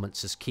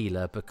performance as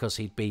Keeler because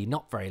he'd be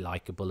not very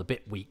likeable, a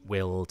bit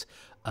weak-willed,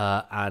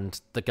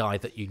 and the guy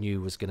that you knew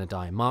was going to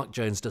die. Mark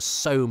Jones does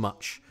so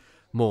much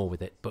more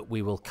with it, but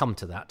we will come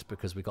to that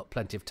because we've got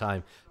plenty of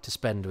time to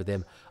spend with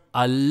him.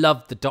 I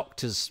love the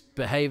Doctor's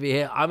behaviour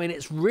here. I mean,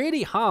 it's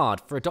really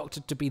hard for a Doctor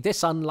to be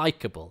this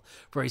unlikable,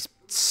 for he's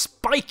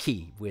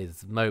spiky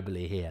with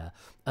Moberley here.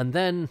 And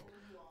then,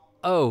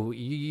 oh,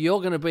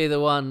 you're going to be the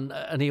one,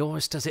 and he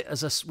always does it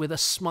with a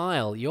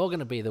smile, you're going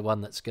to be the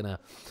one that's going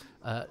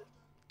to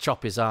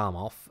chop his arm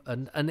off.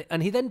 And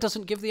he then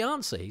doesn't give the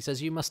answer. He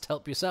says, you must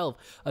help yourself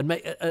and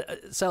make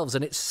selves.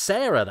 And it's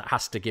Sarah that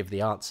has to give the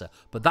answer.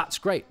 But that's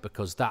great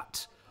because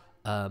that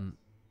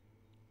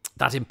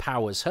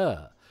empowers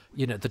her.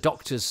 You know, the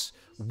Doctor's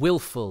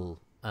willful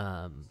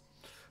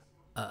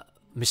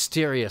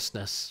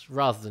mysteriousness,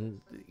 rather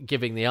than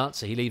giving the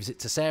answer, he leaves it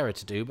to Sarah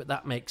to do. But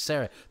that makes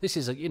Sarah. This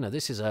is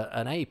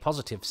an A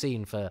positive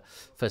scene for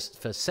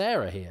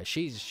Sarah here.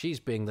 She's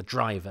being the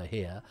driver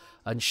here,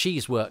 and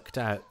she's worked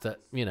out that,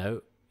 you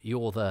know,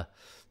 you're the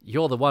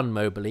one,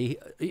 Moberley.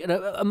 You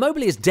know,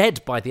 Moberley is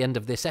dead by the end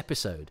of this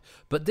episode,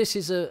 but this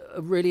is a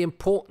really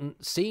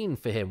important scene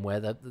for him, where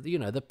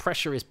the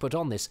pressure is put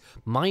on this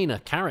minor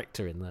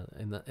character in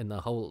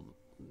the whole,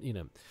 you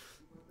know,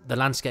 the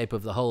landscape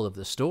of the whole of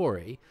the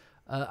story.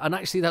 And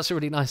actually, that's a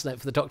really nice note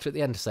for the Doctor at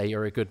the end to say,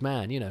 you're a good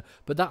man, you know.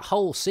 But that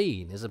whole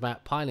scene is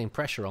about piling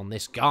pressure on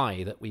this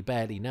guy that we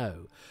barely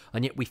know.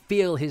 And yet we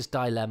feel his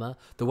dilemma,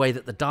 the way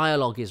that the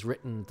dialogue is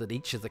written, that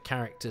each of the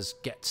characters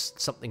gets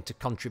something to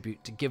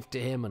contribute, to give to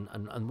him,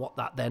 and what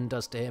that then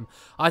does to him.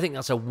 I think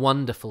that's a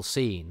wonderful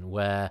scene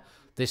where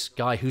this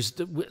guy, who's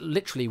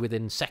literally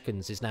within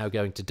seconds is now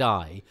going to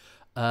die,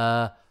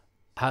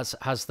 has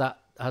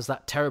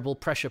that terrible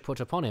pressure put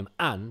upon him,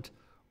 and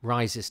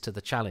rises to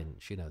the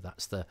challenge. You know,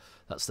 that's the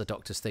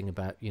Doctor's thing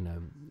about, you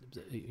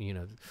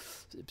know,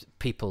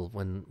 people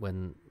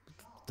when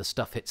the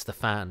stuff hits the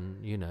fan,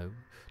 you know,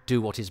 do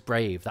what is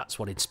brave. That's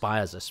what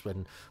inspires us.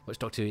 When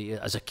Doctor,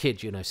 as a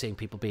kid, you know, seeing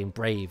people being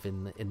brave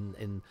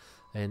in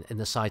in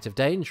the sight of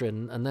danger,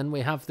 and then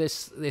we have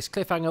this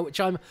cliffhanger, which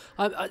I'm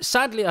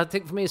sadly, I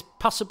think for me is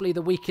possibly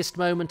the weakest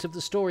moment of the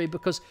story,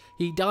 because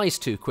he dies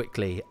too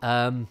quickly.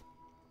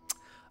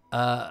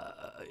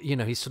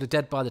 He's sort of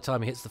dead by the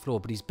time he hits the floor,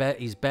 but he's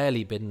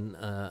barely been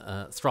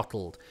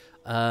throttled,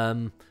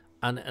 and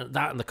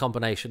that and the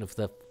combination of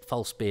the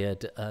false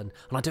beard and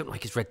I don't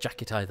like his red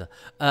jacket either.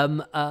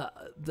 It's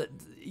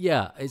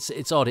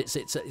odd.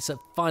 It's a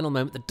final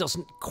moment that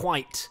doesn't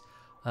quite.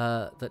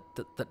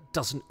 That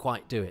doesn't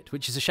quite do it,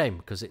 which is a shame,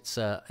 because it's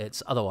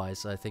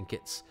otherwise I think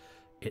it's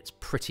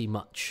pretty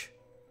much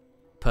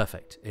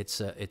perfect.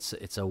 It's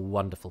a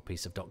wonderful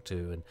piece of Doctor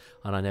Who, and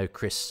I know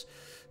Chris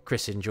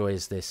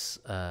enjoys this.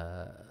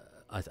 I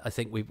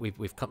think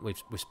we've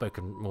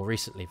spoken more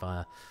recently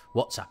via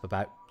WhatsApp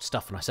about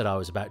stuff, and I said I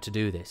was about to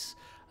do this,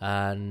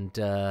 and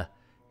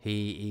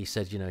he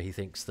said he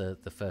thinks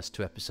the first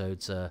 2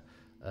 episodes are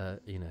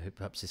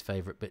perhaps his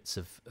favourite bits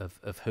of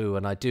Who,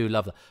 and I do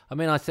love that. I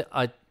mean, I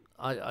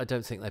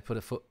don't think they put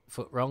a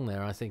foot wrong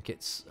there. I think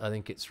it's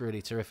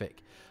really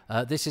terrific.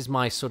 This is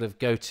my sort of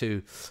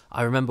go-to.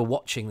 I remember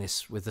watching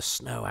this with the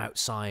snow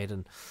outside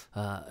and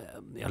a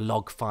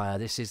log fire.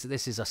 This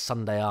is a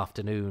Sunday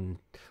afternoon,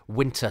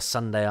 winter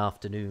Sunday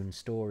afternoon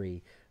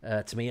story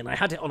to me, and I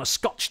had it on a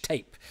Scotch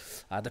tape.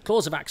 The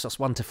Claws of Axos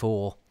 1 to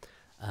 4,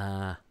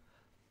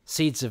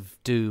 Seeds of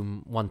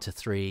Doom 1 to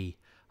 3.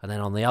 And then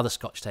on the other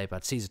Scotch tape, I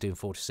had Seeds of Doom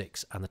 4 to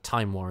 6 and the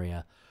Time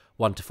Warrior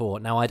 1 to 4.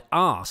 Now, I'd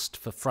asked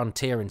for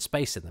Frontier in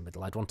Space in the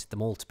middle. I'd wanted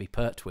them all to be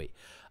Pertwee.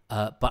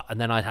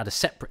 And then I had a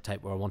separate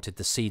tape where I wanted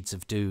the Seeds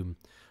of Doom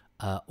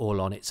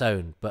all on its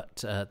own. But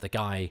the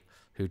guy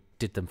who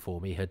did them for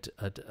me had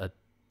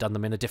done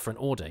them in a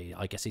different order.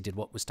 I guess he did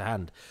what was to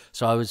hand.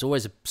 So I was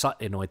always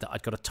slightly annoyed that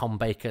I'd got a Tom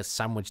Baker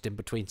sandwiched in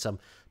between some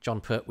John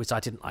Pertwees. I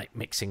didn't like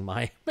mixing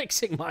my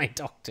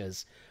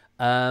Doctors.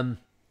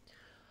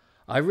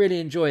 I really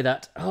enjoy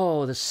that.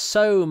 Oh, there's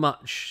so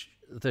much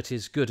that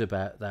is good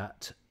about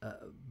that.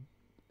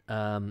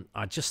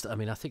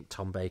 I think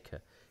Tom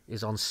Baker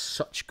is on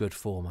such good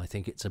form. I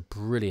think it's a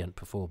brilliant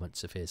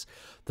performance of his.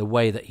 The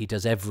way that he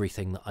does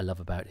everything that I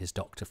love about his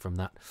Doctor, from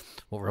that,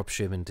 what Rob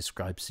Sherman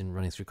describes in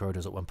Running Through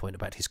Corridors at one point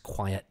about his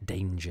quiet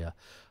danger,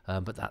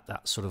 but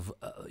that sort of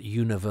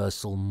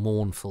universal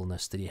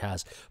mournfulness that he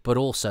has, but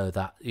also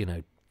that,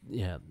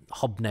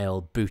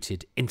 hobnail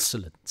booted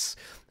insolence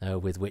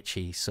with which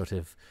he sort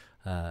of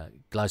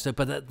glides through,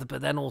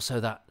 but then also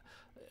that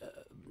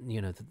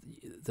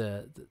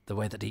the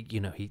way that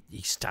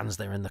he stands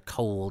there in the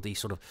cold.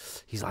 He's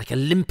like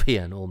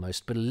Olympian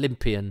almost, but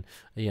Olympian,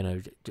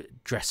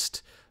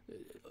 dressed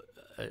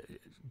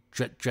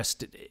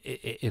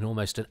in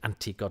almost an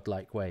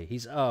anti-godlike way.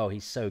 He's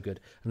so good,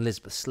 and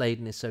Elizabeth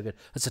Sladen is so good.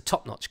 It's a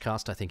top-notch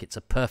cast. I think it's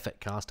a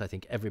perfect cast. I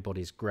think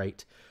everybody's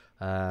great.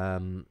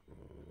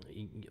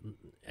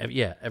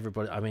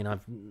 Everybody. I mean,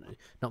 I've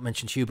not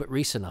mentioned Hubert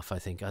Rees enough. I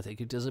think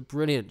he does a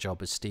brilliant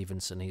job as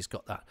Stevenson. He's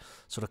got that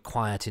sort of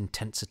quiet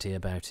intensity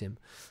about him.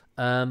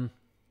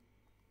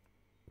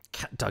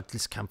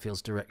 Douglas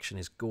Camfield's direction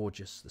is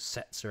gorgeous. The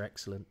sets are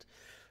excellent.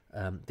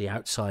 The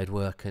outside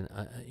work and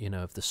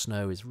of the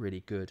snow is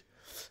really good.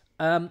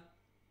 I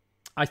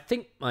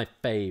think my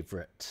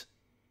favourite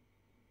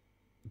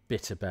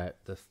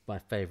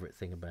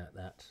thing about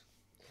that.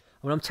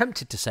 I mean, I'm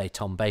tempted to say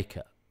Tom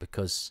Baker,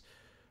 because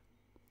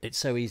it's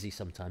so easy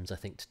sometimes, I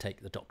think, to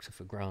take the Doctor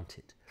for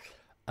granted.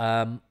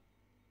 But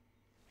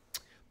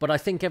I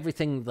think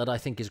everything that I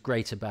think is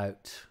great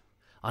about,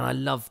 and I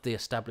love the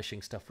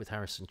establishing stuff with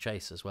Harrison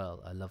Chase as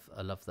well. I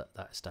love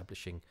that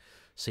establishing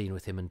scene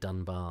with him and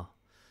Dunbar.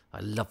 I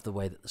love the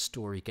way that the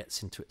story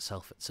gets into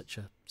itself at such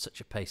a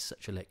pace,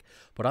 such a lick.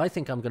 But I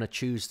think I'm going to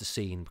choose the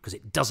scene because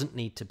it doesn't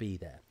need to be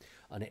there,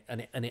 and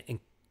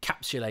it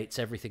encapsulates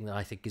everything that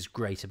I think is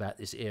great about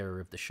this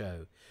era of the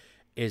show.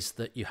 Is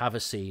that you have a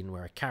scene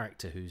where a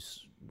character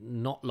who's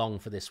not long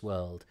for this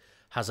world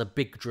has a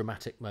big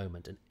dramatic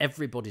moment, and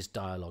everybody's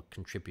dialogue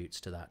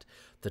contributes to that.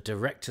 The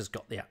director's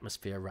got the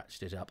atmosphere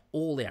ratcheted up,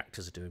 all the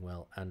actors are doing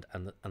well, and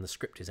the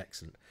script is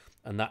excellent.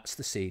 And that's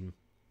the scene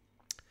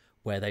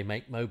where they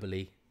make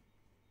Moberley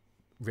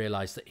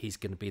realise that he's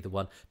going to be the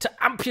one to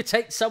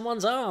amputate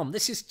someone's arm.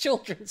 This is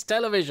children's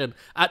television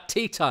at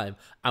tea time,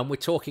 and we're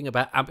talking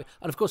about and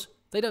of course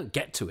they don't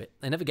get to it,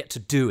 they never get to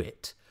do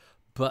it,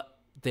 but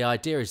the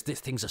idea is these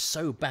things are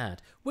so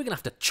bad, we're going to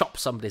have to chop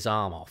somebody's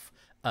arm off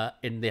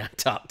in the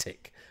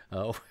Antarctic.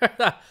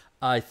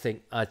 I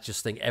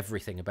just think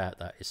everything about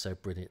that is so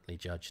brilliantly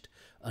judged,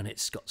 and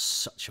it's got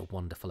such a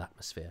wonderful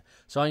atmosphere.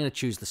 So I'm going to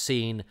choose the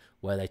scene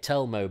where they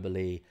tell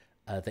Moberley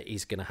that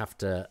he's going to have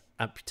to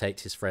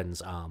amputate his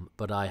friend's arm,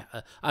 but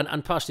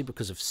and partially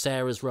because of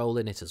Sarah's role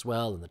in it as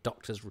well, and the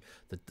Doctor's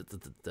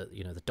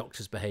the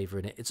Doctor's behaviour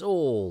in it. It's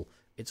all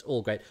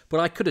great, but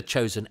I could have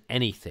chosen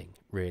anything,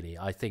 really.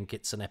 I think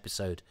it's an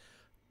episode,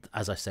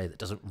 as I say, that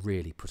doesn't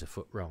really put a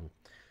foot wrong.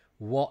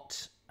 I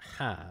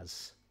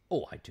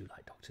do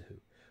like Doctor Who.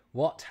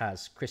 What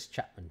has Chris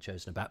Chapman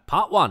chosen about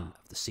Part 1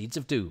 of The Seeds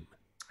of Doom?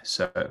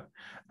 So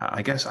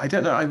I guess, I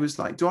don't know, I was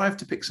like, do I have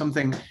to pick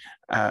something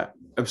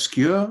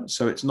obscure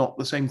so it's not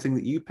the same thing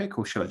that you pick,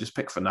 or should I just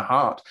pick from the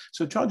heart?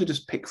 So I tried to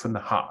just pick from the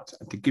heart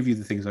and to give you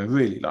the things I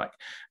really like.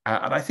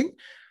 And I think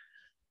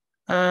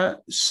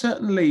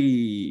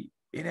certainly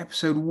in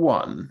episode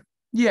one,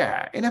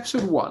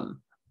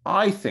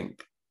 I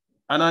think,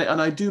 and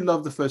I do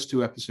love the first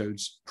two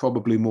episodes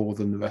probably more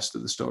than the rest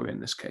of the story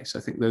in this case. I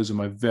think those are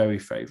my very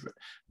favorite,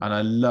 and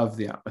I love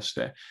the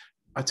atmosphere.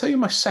 I tell you,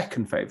 my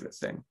second favorite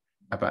thing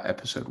about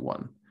episode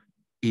one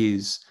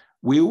is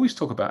we always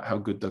talk about how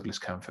good Douglas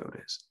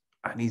Camfield is,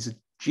 and he's a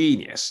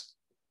genius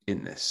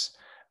in this.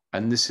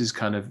 And this is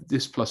kind of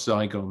this plus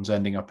Zygons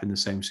ending up in the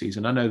same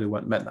season. I know they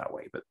weren't meant that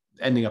way, but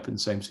ending up in the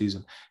same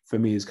season for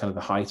me is kind of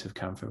the height of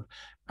Camfield.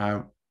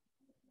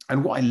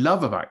 And what I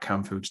love about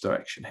Camfield's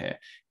direction here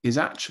is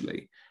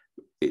actually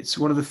it's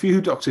one of the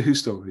few Doctor Who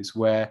stories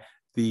where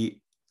the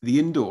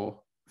indoor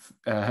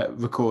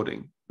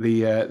recording,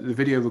 the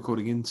video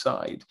recording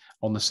inside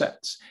on the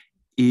sets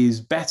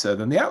is better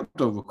than the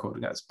outdoor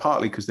recording. That's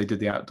partly because they did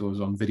the outdoors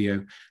on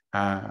video,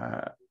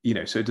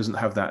 so it doesn't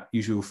have that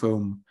usual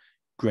film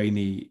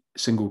grainy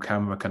single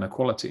camera kind of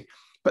quality.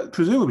 But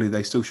presumably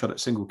they still shot at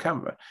single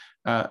camera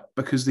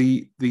because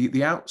the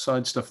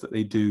outside stuff that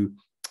they do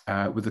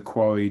with the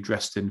quarry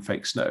dressed in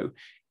fake snow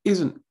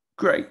isn't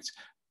great.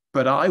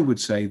 But I would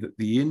say that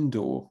the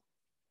indoor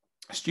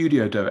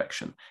studio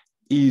direction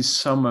is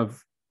some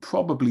of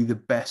probably the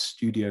best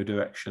studio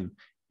direction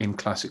in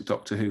classic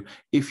Doctor Who.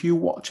 If you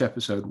watch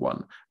episode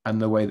one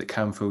and the way that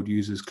Camfield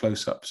uses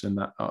close-ups in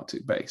that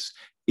Arctic base,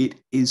 it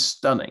is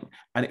stunning.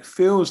 And it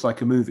feels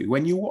like a movie.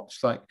 When you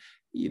watch,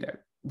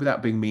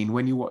 without being mean,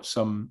 when you watch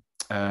some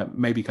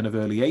maybe kind of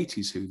early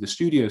 80s Who, the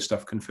studio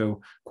stuff can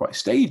feel quite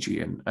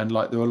stagey and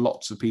like there are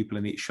lots of people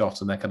in each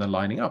shot and they're kind of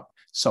lining up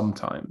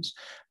sometimes.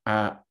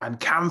 And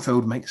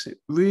Camfield makes it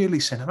really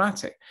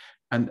cinematic.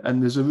 And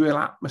there's a real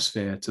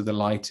atmosphere to the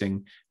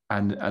lighting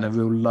and a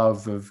real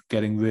love of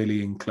getting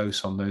really in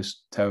close on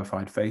those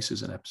terrified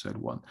faces in episode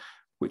one,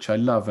 which I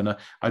love. And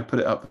I'd put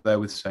it up there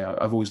with, say,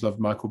 I've always loved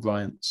Michael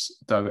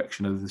Bryant's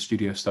direction of the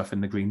studio stuff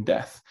in The Green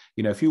Death.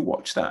 If you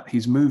watch that,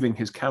 he's moving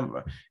his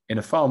camera in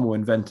a far more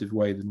inventive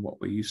way than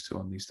what we're used to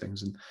on these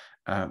things.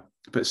 And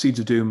but Seeds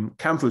of Doom,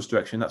 Camfield's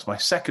direction, that's my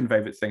second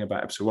favorite thing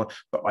about episode one.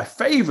 But my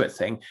favorite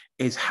thing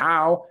is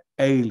how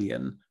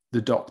alien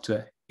the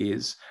Doctor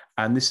is.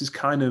 And this is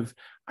kind of,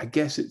 I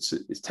guess it's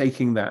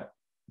taking that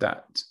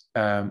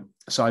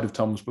side of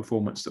Tom's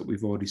performance that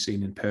we've already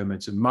seen in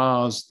Pyramids of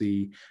Mars.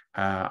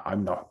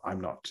 I'm not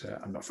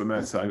from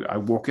Earth.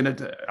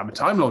 I'm a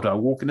Time Lord. I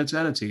walk in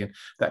eternity, and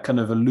that kind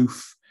of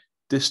aloof,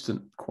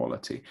 distant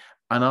quality.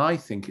 And I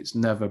think it's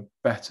never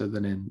better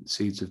than in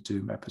Seeds of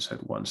Doom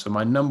episode one. So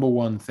my number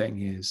one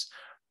thing is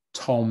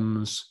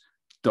Tom's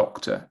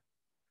Doctor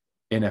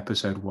in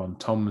episode one.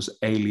 Tom's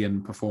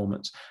alien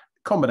performance,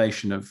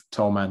 combination of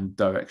Tom and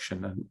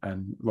direction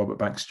and Robert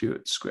Banks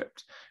Stewart's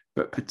script.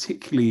 But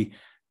particularly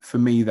for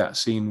me, that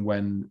scene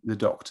when the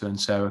Doctor and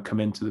Sarah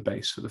come into the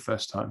base for the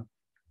first time,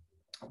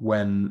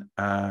 when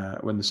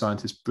the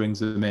scientist brings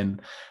them in,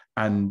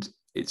 and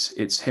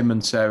it's him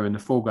and Sarah in the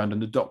foreground,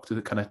 and the Doctor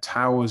that kind of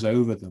towers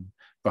over them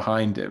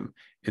behind him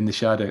in the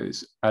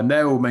shadows, and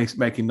they're all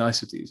making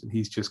niceties, and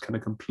he's just kind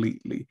of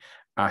completely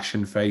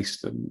ashen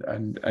faced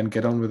and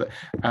get on with it.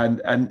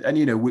 And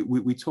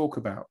we talk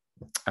about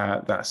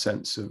that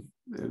sense of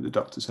the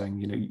Doctor saying,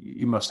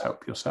 you must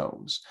help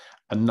yourselves,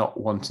 and not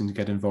wanting to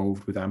get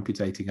involved with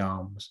amputating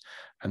arms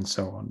and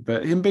so on.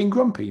 But him being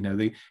grumpy,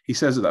 he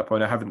says at that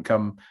point, I haven't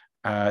come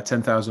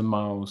 10,000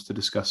 miles to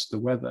discuss the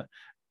weather.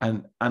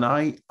 And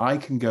I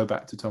can go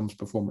back to Tom's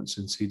performance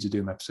in Seeds of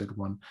Doom episode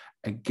one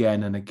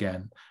again and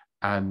again.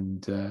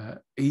 And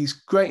he's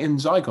great in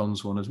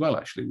Zygons one as well,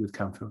 actually, with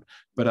Camfield.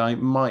 But I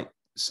might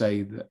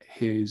say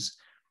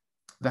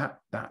that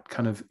that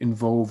kind of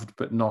involved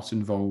but not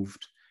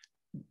involved,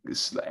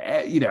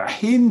 a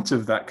hint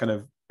of that kind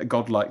of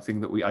godlike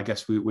thing that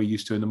we're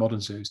used to in the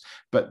modern series.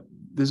 But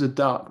there's a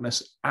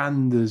darkness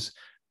and there's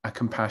a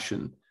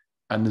compassion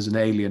and there's an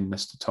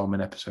alienness to Tom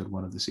in episode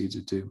one of the Seeds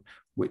of Doom,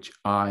 which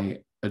I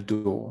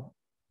adore.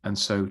 And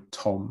so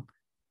Tom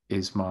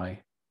is my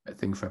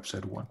thing for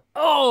episode one.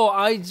 Oh,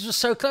 I was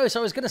so close. I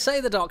was going to say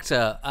the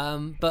Doctor,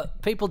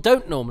 but people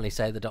don't normally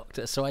say the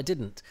Doctor, so I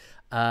didn't.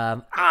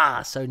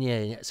 So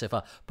near yet so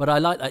far. But I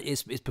like that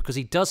it's because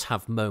he does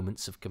have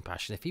moments of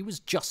compassion. If he was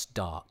just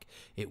dark,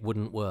 it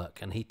wouldn't work.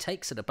 And he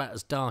takes it about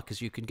as dark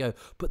as you can go.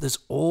 But there's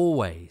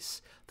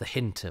always the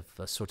hint of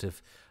a sort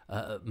of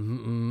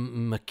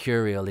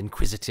mercurial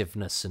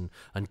inquisitiveness and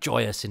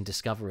joyous in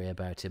discovery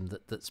about him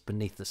that's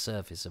beneath the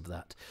surface of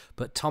that.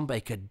 But Tom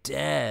Baker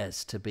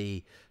dares to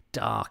be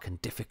dark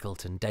and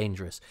difficult and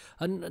dangerous.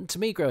 And to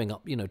me, growing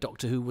up,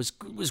 Doctor Who was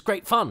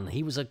great fun.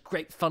 He was a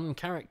great fun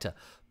character.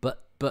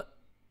 But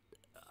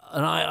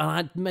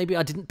maybe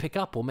I didn't pick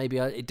up, or maybe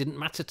it didn't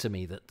matter to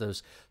me that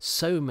there's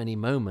so many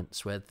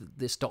moments where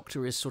this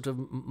Doctor is sort of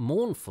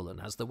mournful and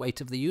has the weight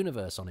of the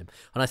universe on him.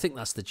 And I think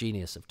that's the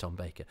genius of Tom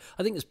Baker.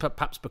 I think it's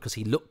perhaps because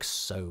he looks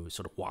so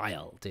sort of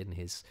wild in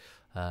his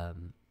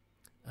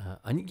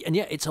And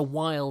yet it's a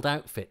wild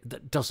outfit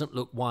that doesn't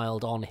look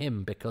wild on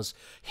him because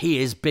he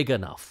is big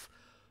enough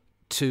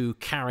to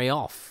carry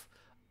off,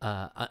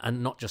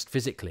 and not just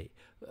physically,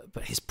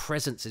 but his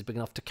presence is big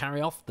enough to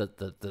carry off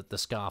the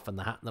scarf and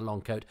the hat and the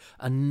long coat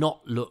and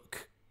not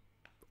look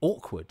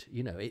awkward.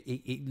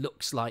 It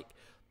looks like,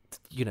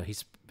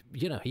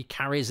 he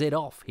carries it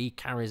off.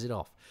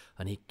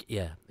 And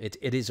it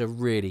is a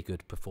really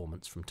good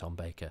performance from Tom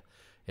Baker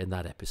in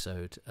that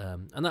episode,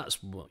 and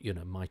that's what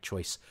my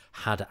choice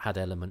had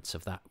elements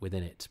of that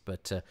within it.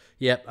 But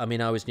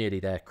I was nearly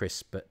there,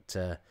 Chris, but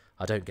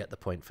I don't get the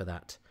point for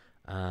that.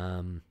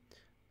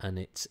 And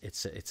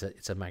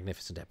it's a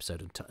magnificent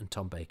episode, and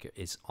Tom Baker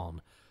is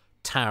on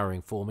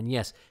towering form. And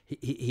yes,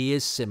 he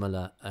is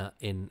similar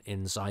in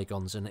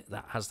Zygons, and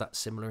that has that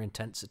similar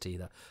intensity,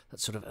 that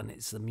sort of, and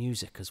it's the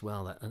music as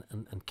well.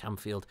 And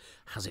Camfield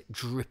has it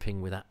dripping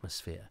with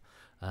atmosphere.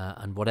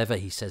 And whatever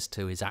he says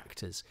to his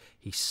actors,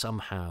 he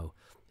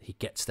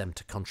gets them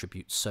to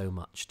contribute so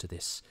much to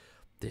this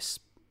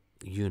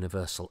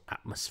universal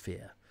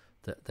atmosphere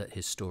that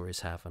his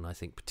stories have. And I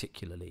think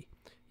particularly,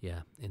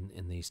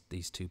 in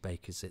these two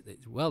Bakers,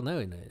 well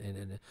known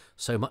in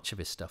so much of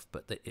his stuff,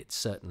 but it's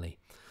certainly,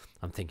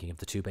 I'm thinking of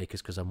the two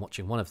Bakers because I'm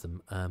watching one of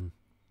them.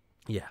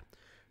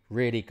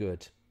 Really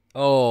good.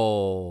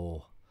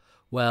 Oh,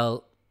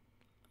 well,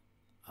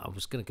 I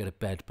was going to go to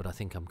bed, but I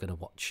think I'm going to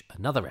watch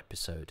another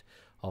episode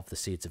of The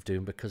Seeds of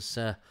Doom because,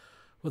 they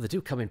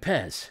do come in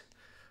pairs,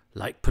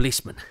 like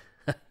policemen.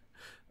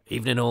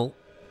 Evening all.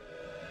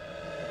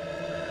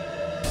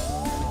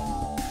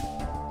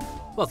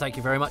 Well, thank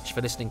you very much for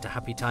listening to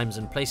Happy Times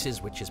and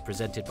Places, which is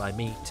presented by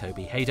me,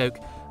 Toby Haydoke.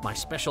 My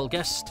special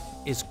guest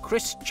is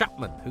Chris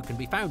Chapman, who can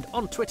be found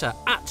on Twitter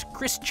at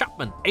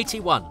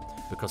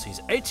ChrisChapman81, because he's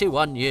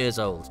 81 years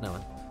old. No, I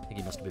think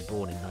he must have been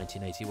born in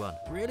 1981.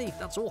 Really?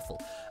 That's awful.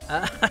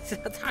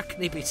 How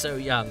can he be so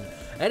young?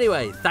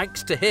 Anyway,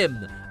 thanks to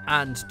him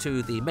and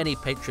to the many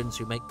patrons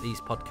who make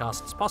these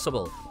podcasts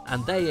possible.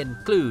 And they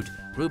include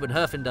Ruben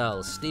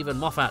Herfindahl, Stephen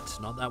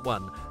Moffat, not that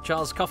one,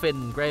 Charles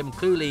Coffin, Graham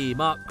Cluley,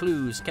 Mark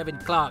Clues, Kevin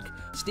Clark,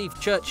 Steve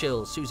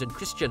Churchill, Susan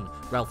Christian,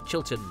 Ralph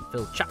Chilton,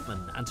 Phil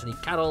Chapman, Anthony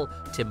Carroll,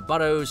 Tim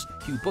Burrows,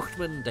 Hugh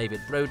Buchtman,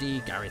 David Brody,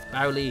 Gareth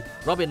Bowley,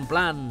 Robin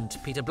Bland,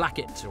 Peter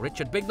Blackett,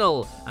 Richard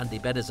Bignell, Andy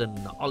Benison,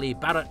 Ollie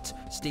Barrett,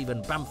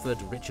 Stephen Bamford,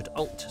 Richard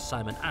Alt,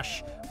 Simon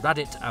Ash,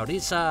 Radit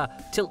Aurisa,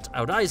 Tilt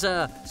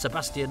Auriza,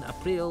 Sebastian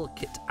April,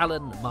 Kit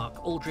Allen,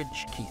 Mark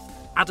Aldridge, Keith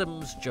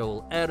Adams,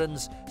 Joel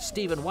Ahrens,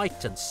 Stephen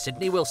White and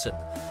Sydney Wilson.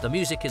 The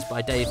music is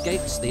by Dave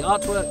Gates, the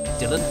artwork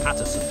Dylan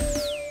Patterson.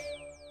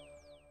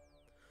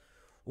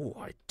 Oh,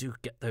 I do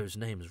get those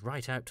names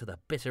right out to the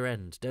bitter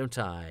end, don't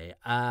I?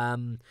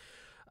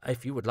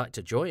 If you would like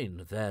to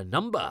join their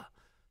number,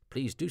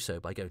 please do so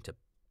by going to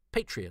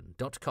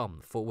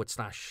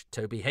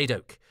patreon.com/Toby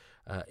Haydoke.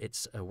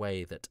 It's a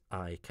way that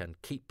I can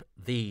keep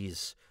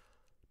these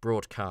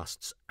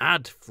broadcasts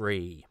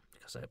ad-free,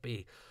 because it'd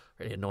be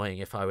really annoying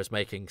if I was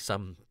making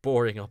some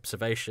boring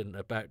observation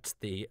about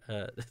the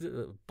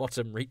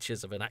bottom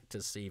reaches of an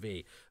actor's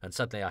CV and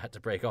suddenly I had to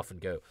break off and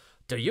go,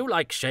 do you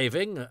like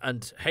shaving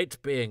and hate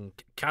being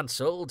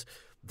cancelled?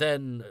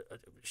 Then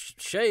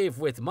shave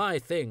with my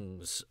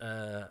things.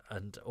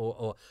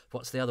 Or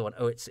what's the other one?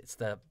 Oh, it's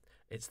the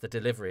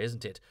delivery,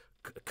 isn't it?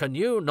 Can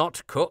you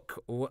not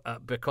cook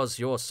because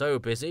you're so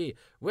busy?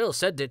 We'll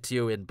send it to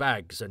you in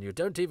bags and you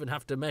don't even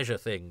have to measure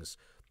things.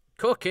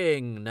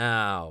 Cooking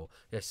now.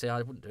 Yeah, see,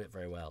 I wouldn't do it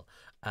very well.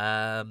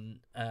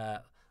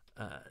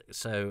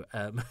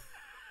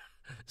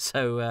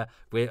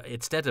 We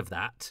instead of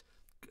that,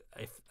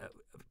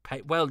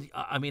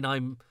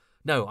 I'm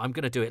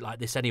going to do it like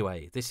this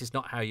anyway. This is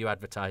not how you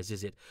advertise,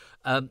 is it?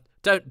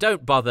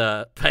 Don't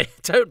bother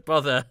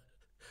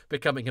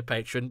becoming a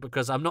patron,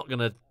 because I'm not going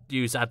to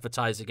use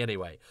advertising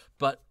anyway.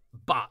 But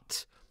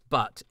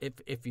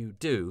if you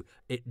do,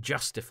 it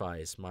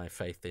justifies my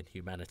faith in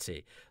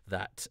humanity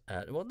that,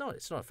 no,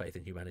 it's not faith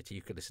in humanity.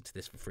 You can listen to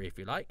this for free if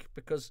you like,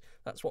 because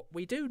that's what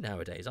we do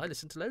nowadays. I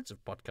listen to loads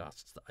of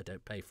podcasts that I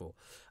don't pay for.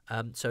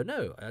 So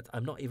no,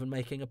 I'm not even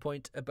making a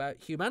point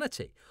about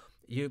humanity.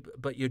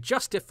 But you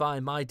justify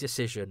my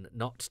decision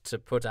not to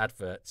put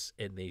adverts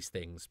in these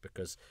things,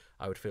 because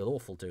I would feel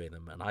awful doing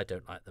them, and I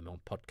don't like them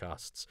on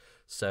podcasts.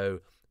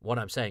 So what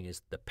I'm saying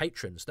is the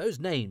patrons, those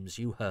names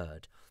you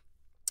heard,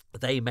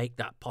 they make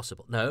that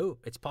possible. No,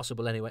 it's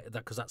possible anyway,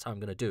 because that's how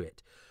I'm going to do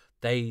it.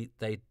 They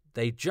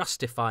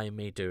justify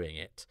me doing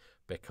it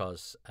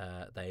because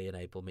they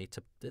enable me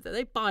to.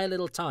 They buy a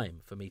little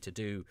time for me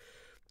to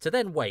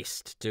then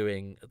waste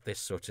doing this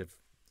sort of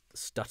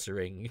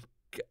stuttering,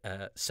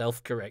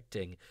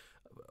 self-correcting,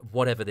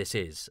 whatever this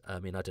is. I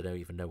mean, I don't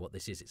even know what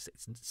this is.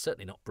 It's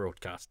certainly not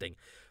broadcasting.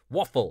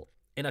 Waffle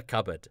in a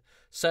cupboard.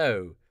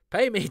 So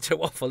pay me to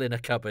waffle in a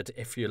cupboard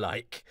if you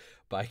like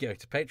by going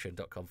to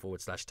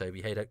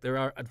patreon.com/Toby Haydoke. There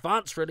are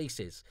advanced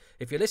releases.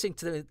 If you're listening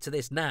to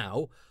this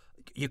now,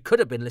 you could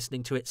have been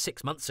listening to it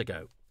 6 months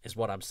ago, is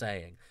what I'm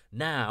saying.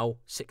 Now,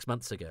 6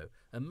 months ago.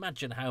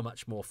 Imagine how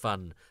much more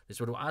fun this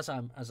would have.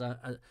 As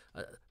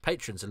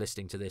patrons are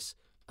listening to this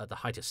at the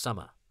height of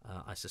summer.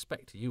 I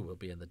suspect you will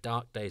be in the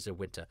dark days of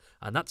winter,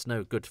 and that's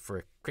no good for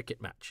a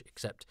cricket match,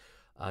 except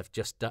I've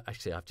just done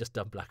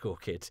Black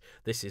Orchid.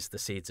 This is The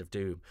Seeds of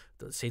Doom.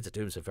 The Seeds of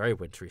Doom is a very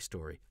wintry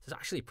story. It's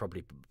actually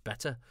probably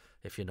better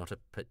if you're not a...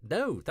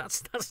 No,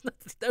 that's not,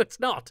 no, it's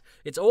not.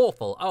 It's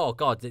awful. Oh,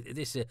 God,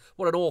 this is...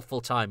 What an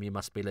awful time you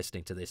must be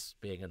listening to this,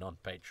 being a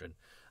non-patron.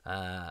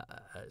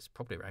 It's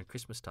probably around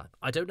Christmas time.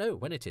 I don't know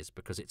when it is,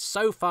 because it's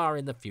so far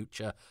in the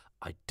future,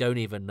 I don't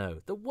even know.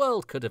 The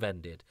world could have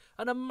ended.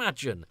 And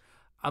imagine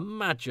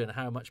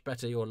how much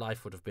better your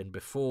life would have been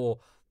before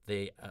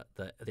the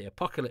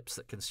apocalypse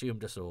that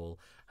consumed us all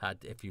had,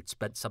 if you'd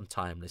spent some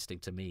time listening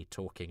to me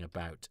talking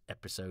about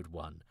episode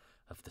 1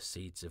 of The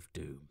Seeds of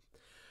Doom.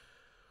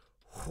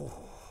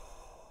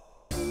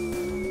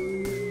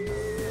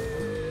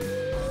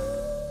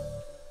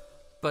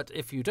 But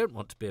if you don't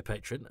want to be a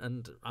patron,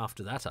 and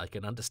after that I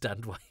can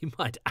understand why you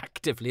might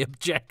actively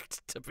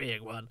object to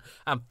being one,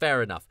 and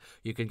fair enough,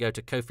 you can go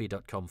to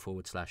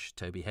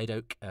ko-fi.com/Toby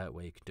Haydoke,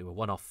 where you can do a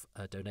one-off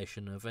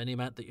donation of any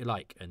amount that you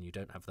like, and you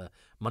don't have the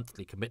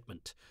monthly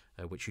commitment,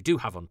 which you do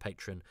have on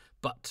Patreon,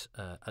 but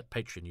at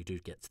Patreon you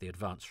do get the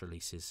advance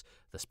releases,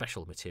 the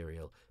special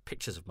material,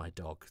 pictures of my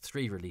dog,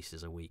 3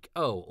 releases a week,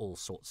 all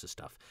sorts of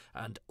stuff.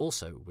 And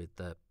also with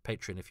the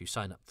Patreon, if you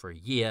sign up for a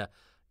year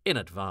in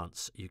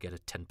advance, you get a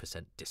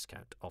 10%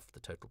 discount off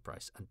the total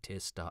price, and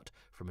tiers start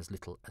from as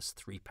little as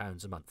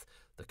 £3 a month.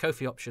 The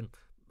Ko-fi option,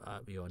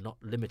 you are not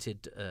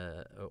limited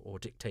or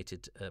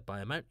dictated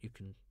by amount. You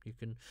can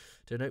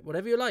donate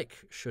whatever you like,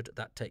 should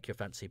that take your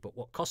fancy. But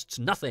what costs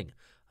nothing,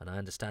 and I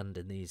understand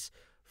in these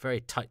very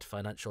tight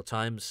financial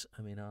times,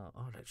 I mean, our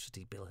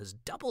electricity bill has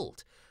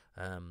doubled.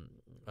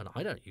 And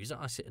I don't use it.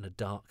 I sit in a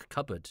dark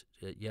cupboard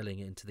yelling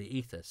into the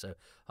ether. So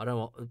I don't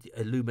know what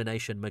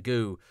Illumination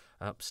Magoo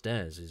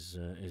upstairs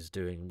is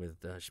doing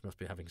with. She must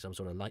be having some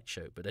sort of light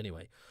show. But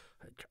anyway,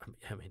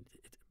 I mean,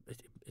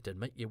 it'd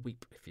make you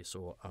weep if you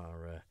saw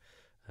our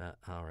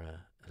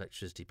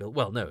electricity bill.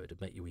 Well, no, it'd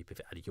make you weep if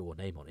it had your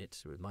name on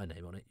it. With my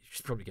name on it, you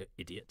should probably go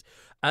idiot.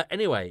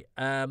 Anyway,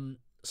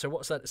 so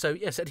what's that? So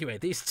yes, anyway,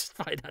 these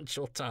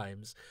financial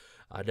times.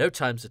 I know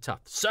times are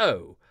tough.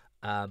 So.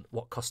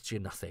 What costs you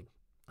nothing,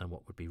 and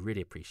what would be really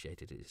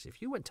appreciated, is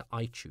if you went to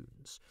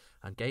iTunes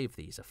and gave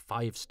these a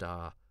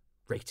 5-star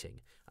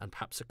rating and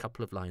perhaps a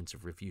couple of lines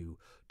of review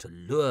to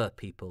lure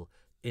people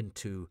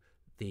into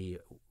the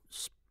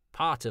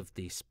part of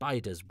the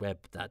spider's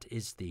web that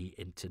is the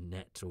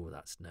internet.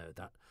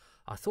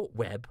 I thought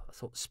web. I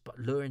thought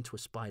lure into a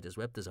spider's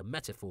web. There's a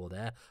metaphor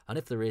there, and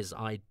if there is,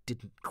 I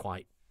didn't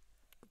quite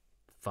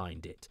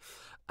find it.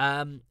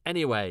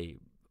 Anyway,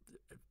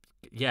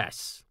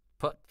 yes.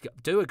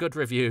 Do a good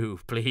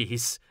review,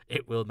 please.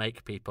 It will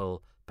make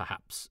people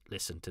perhaps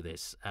listen to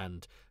this.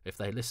 And if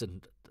they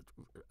listen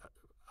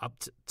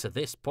up to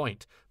this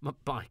point,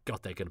 by God,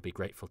 they're going to be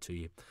grateful to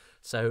you.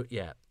 So,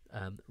 yeah,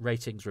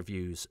 ratings,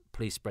 reviews,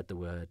 please spread the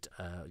word.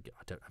 I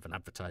don't have an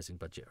advertising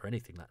budget or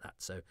anything like that.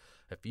 So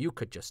if you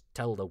could just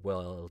tell the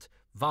world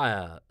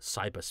via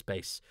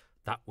cyberspace,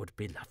 that would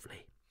be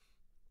lovely.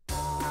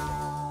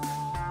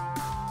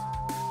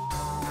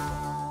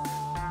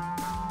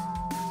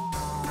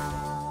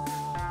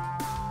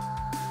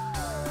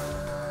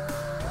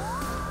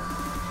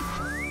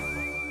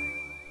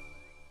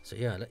 So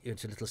yeah, I let you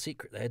into a little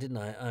secret there, didn't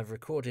I? I've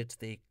recorded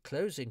the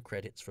closing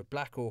credits for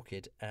Black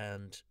Orchid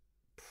and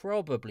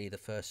probably the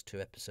first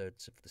 2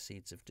 episodes of The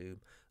Seeds of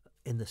Doom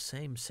in the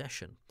same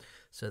session.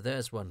 So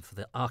there's one for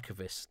the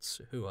archivists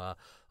who are,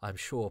 I'm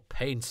sure,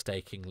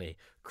 painstakingly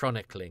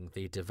chronicling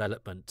the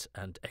development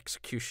and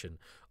execution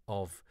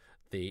of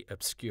the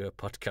obscure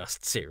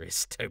podcast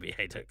series Toby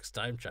Haydoke's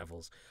Time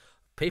Travels.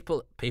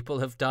 People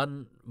have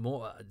done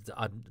more.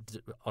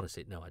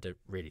 Honestly, no, I don't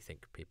really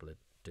think people are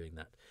doing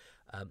that.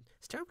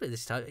 It's terrible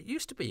this time. It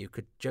used to be you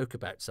could joke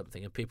about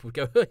something and people would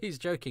go, oh, he's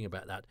joking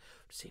about that.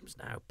 It seems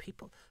now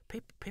people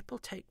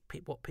take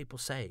what people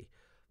say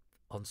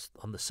on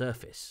the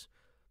surface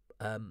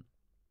at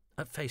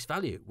face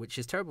value, which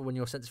is terrible when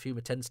your sense of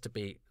humour tends to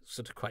be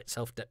sort of quite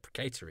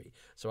self-deprecatory.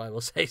 So I will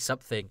say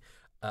something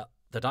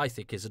that I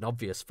think is an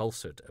obvious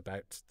falsehood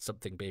about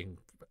something being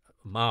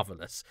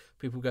marvellous.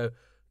 People go,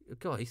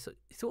 God, he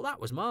thought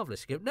that was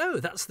marvellous. You go, no,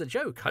 that's the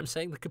joke. I'm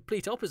saying the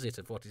complete opposite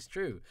of what is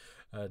true.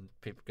 And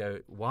people go,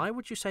 why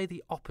would you say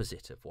the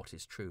opposite of what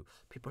is true?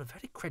 People are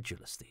very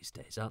credulous these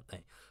days, aren't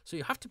they? So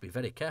you have to be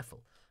very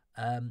careful.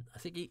 I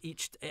think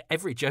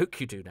every joke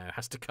you do now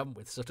has to come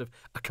with sort of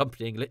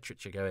accompanying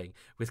literature going,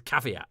 with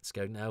caveats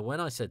going, now,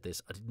 when I said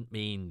this, I didn't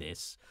mean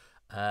this.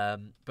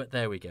 But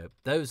there we go.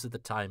 Those are the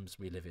times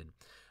we live in.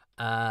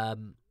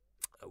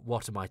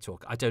 What am I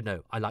talking? I don't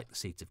know. I like The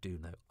Seeds of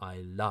Doom, though. I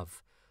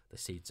love The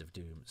Seeds of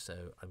Doom,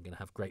 so I'm going to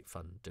have great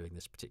fun doing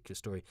this particular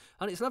story.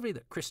 And it's lovely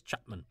that Chris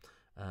Chapman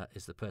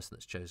is the person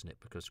that's chosen it,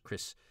 because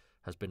Chris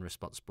has been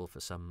responsible for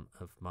some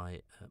of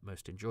my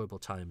most enjoyable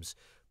times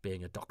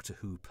being a Doctor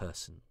Who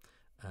person,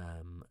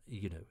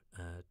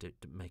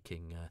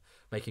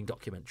 making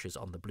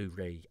documentaries on the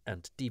Blu-ray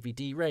and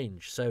DVD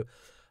range. So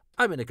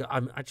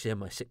I'm actually on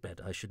my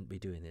sickbed. I shouldn't be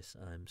doing this.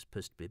 I'm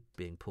supposed to be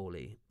being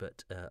poorly,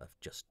 but I've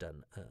just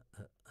done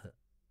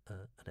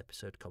an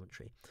episode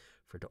commentary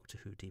for a Doctor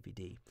Who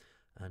DVD,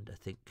 and I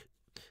think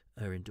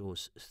Erin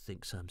Dawes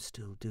thinks I'm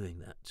still doing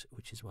that,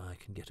 which is why I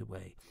can get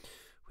away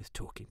with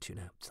talking to you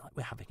now. It's like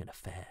we're having an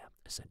affair,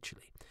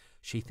 essentially.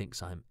 She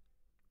thinks I'm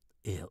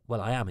ill.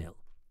 Well, I am ill.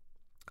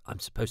 I'm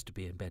supposed to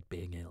be in bed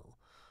being ill,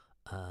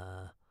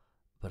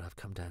 but I've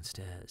come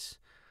downstairs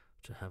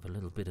to have a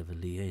little bit of a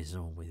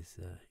liaison with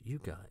you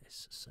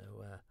guys. So,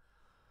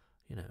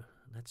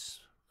 let's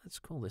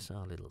call this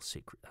our little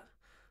secret.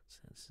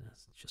 Let's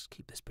just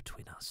keep this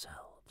between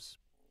ourselves.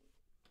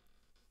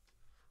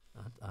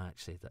 I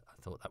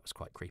thought that was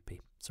quite creepy.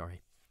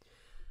 Sorry.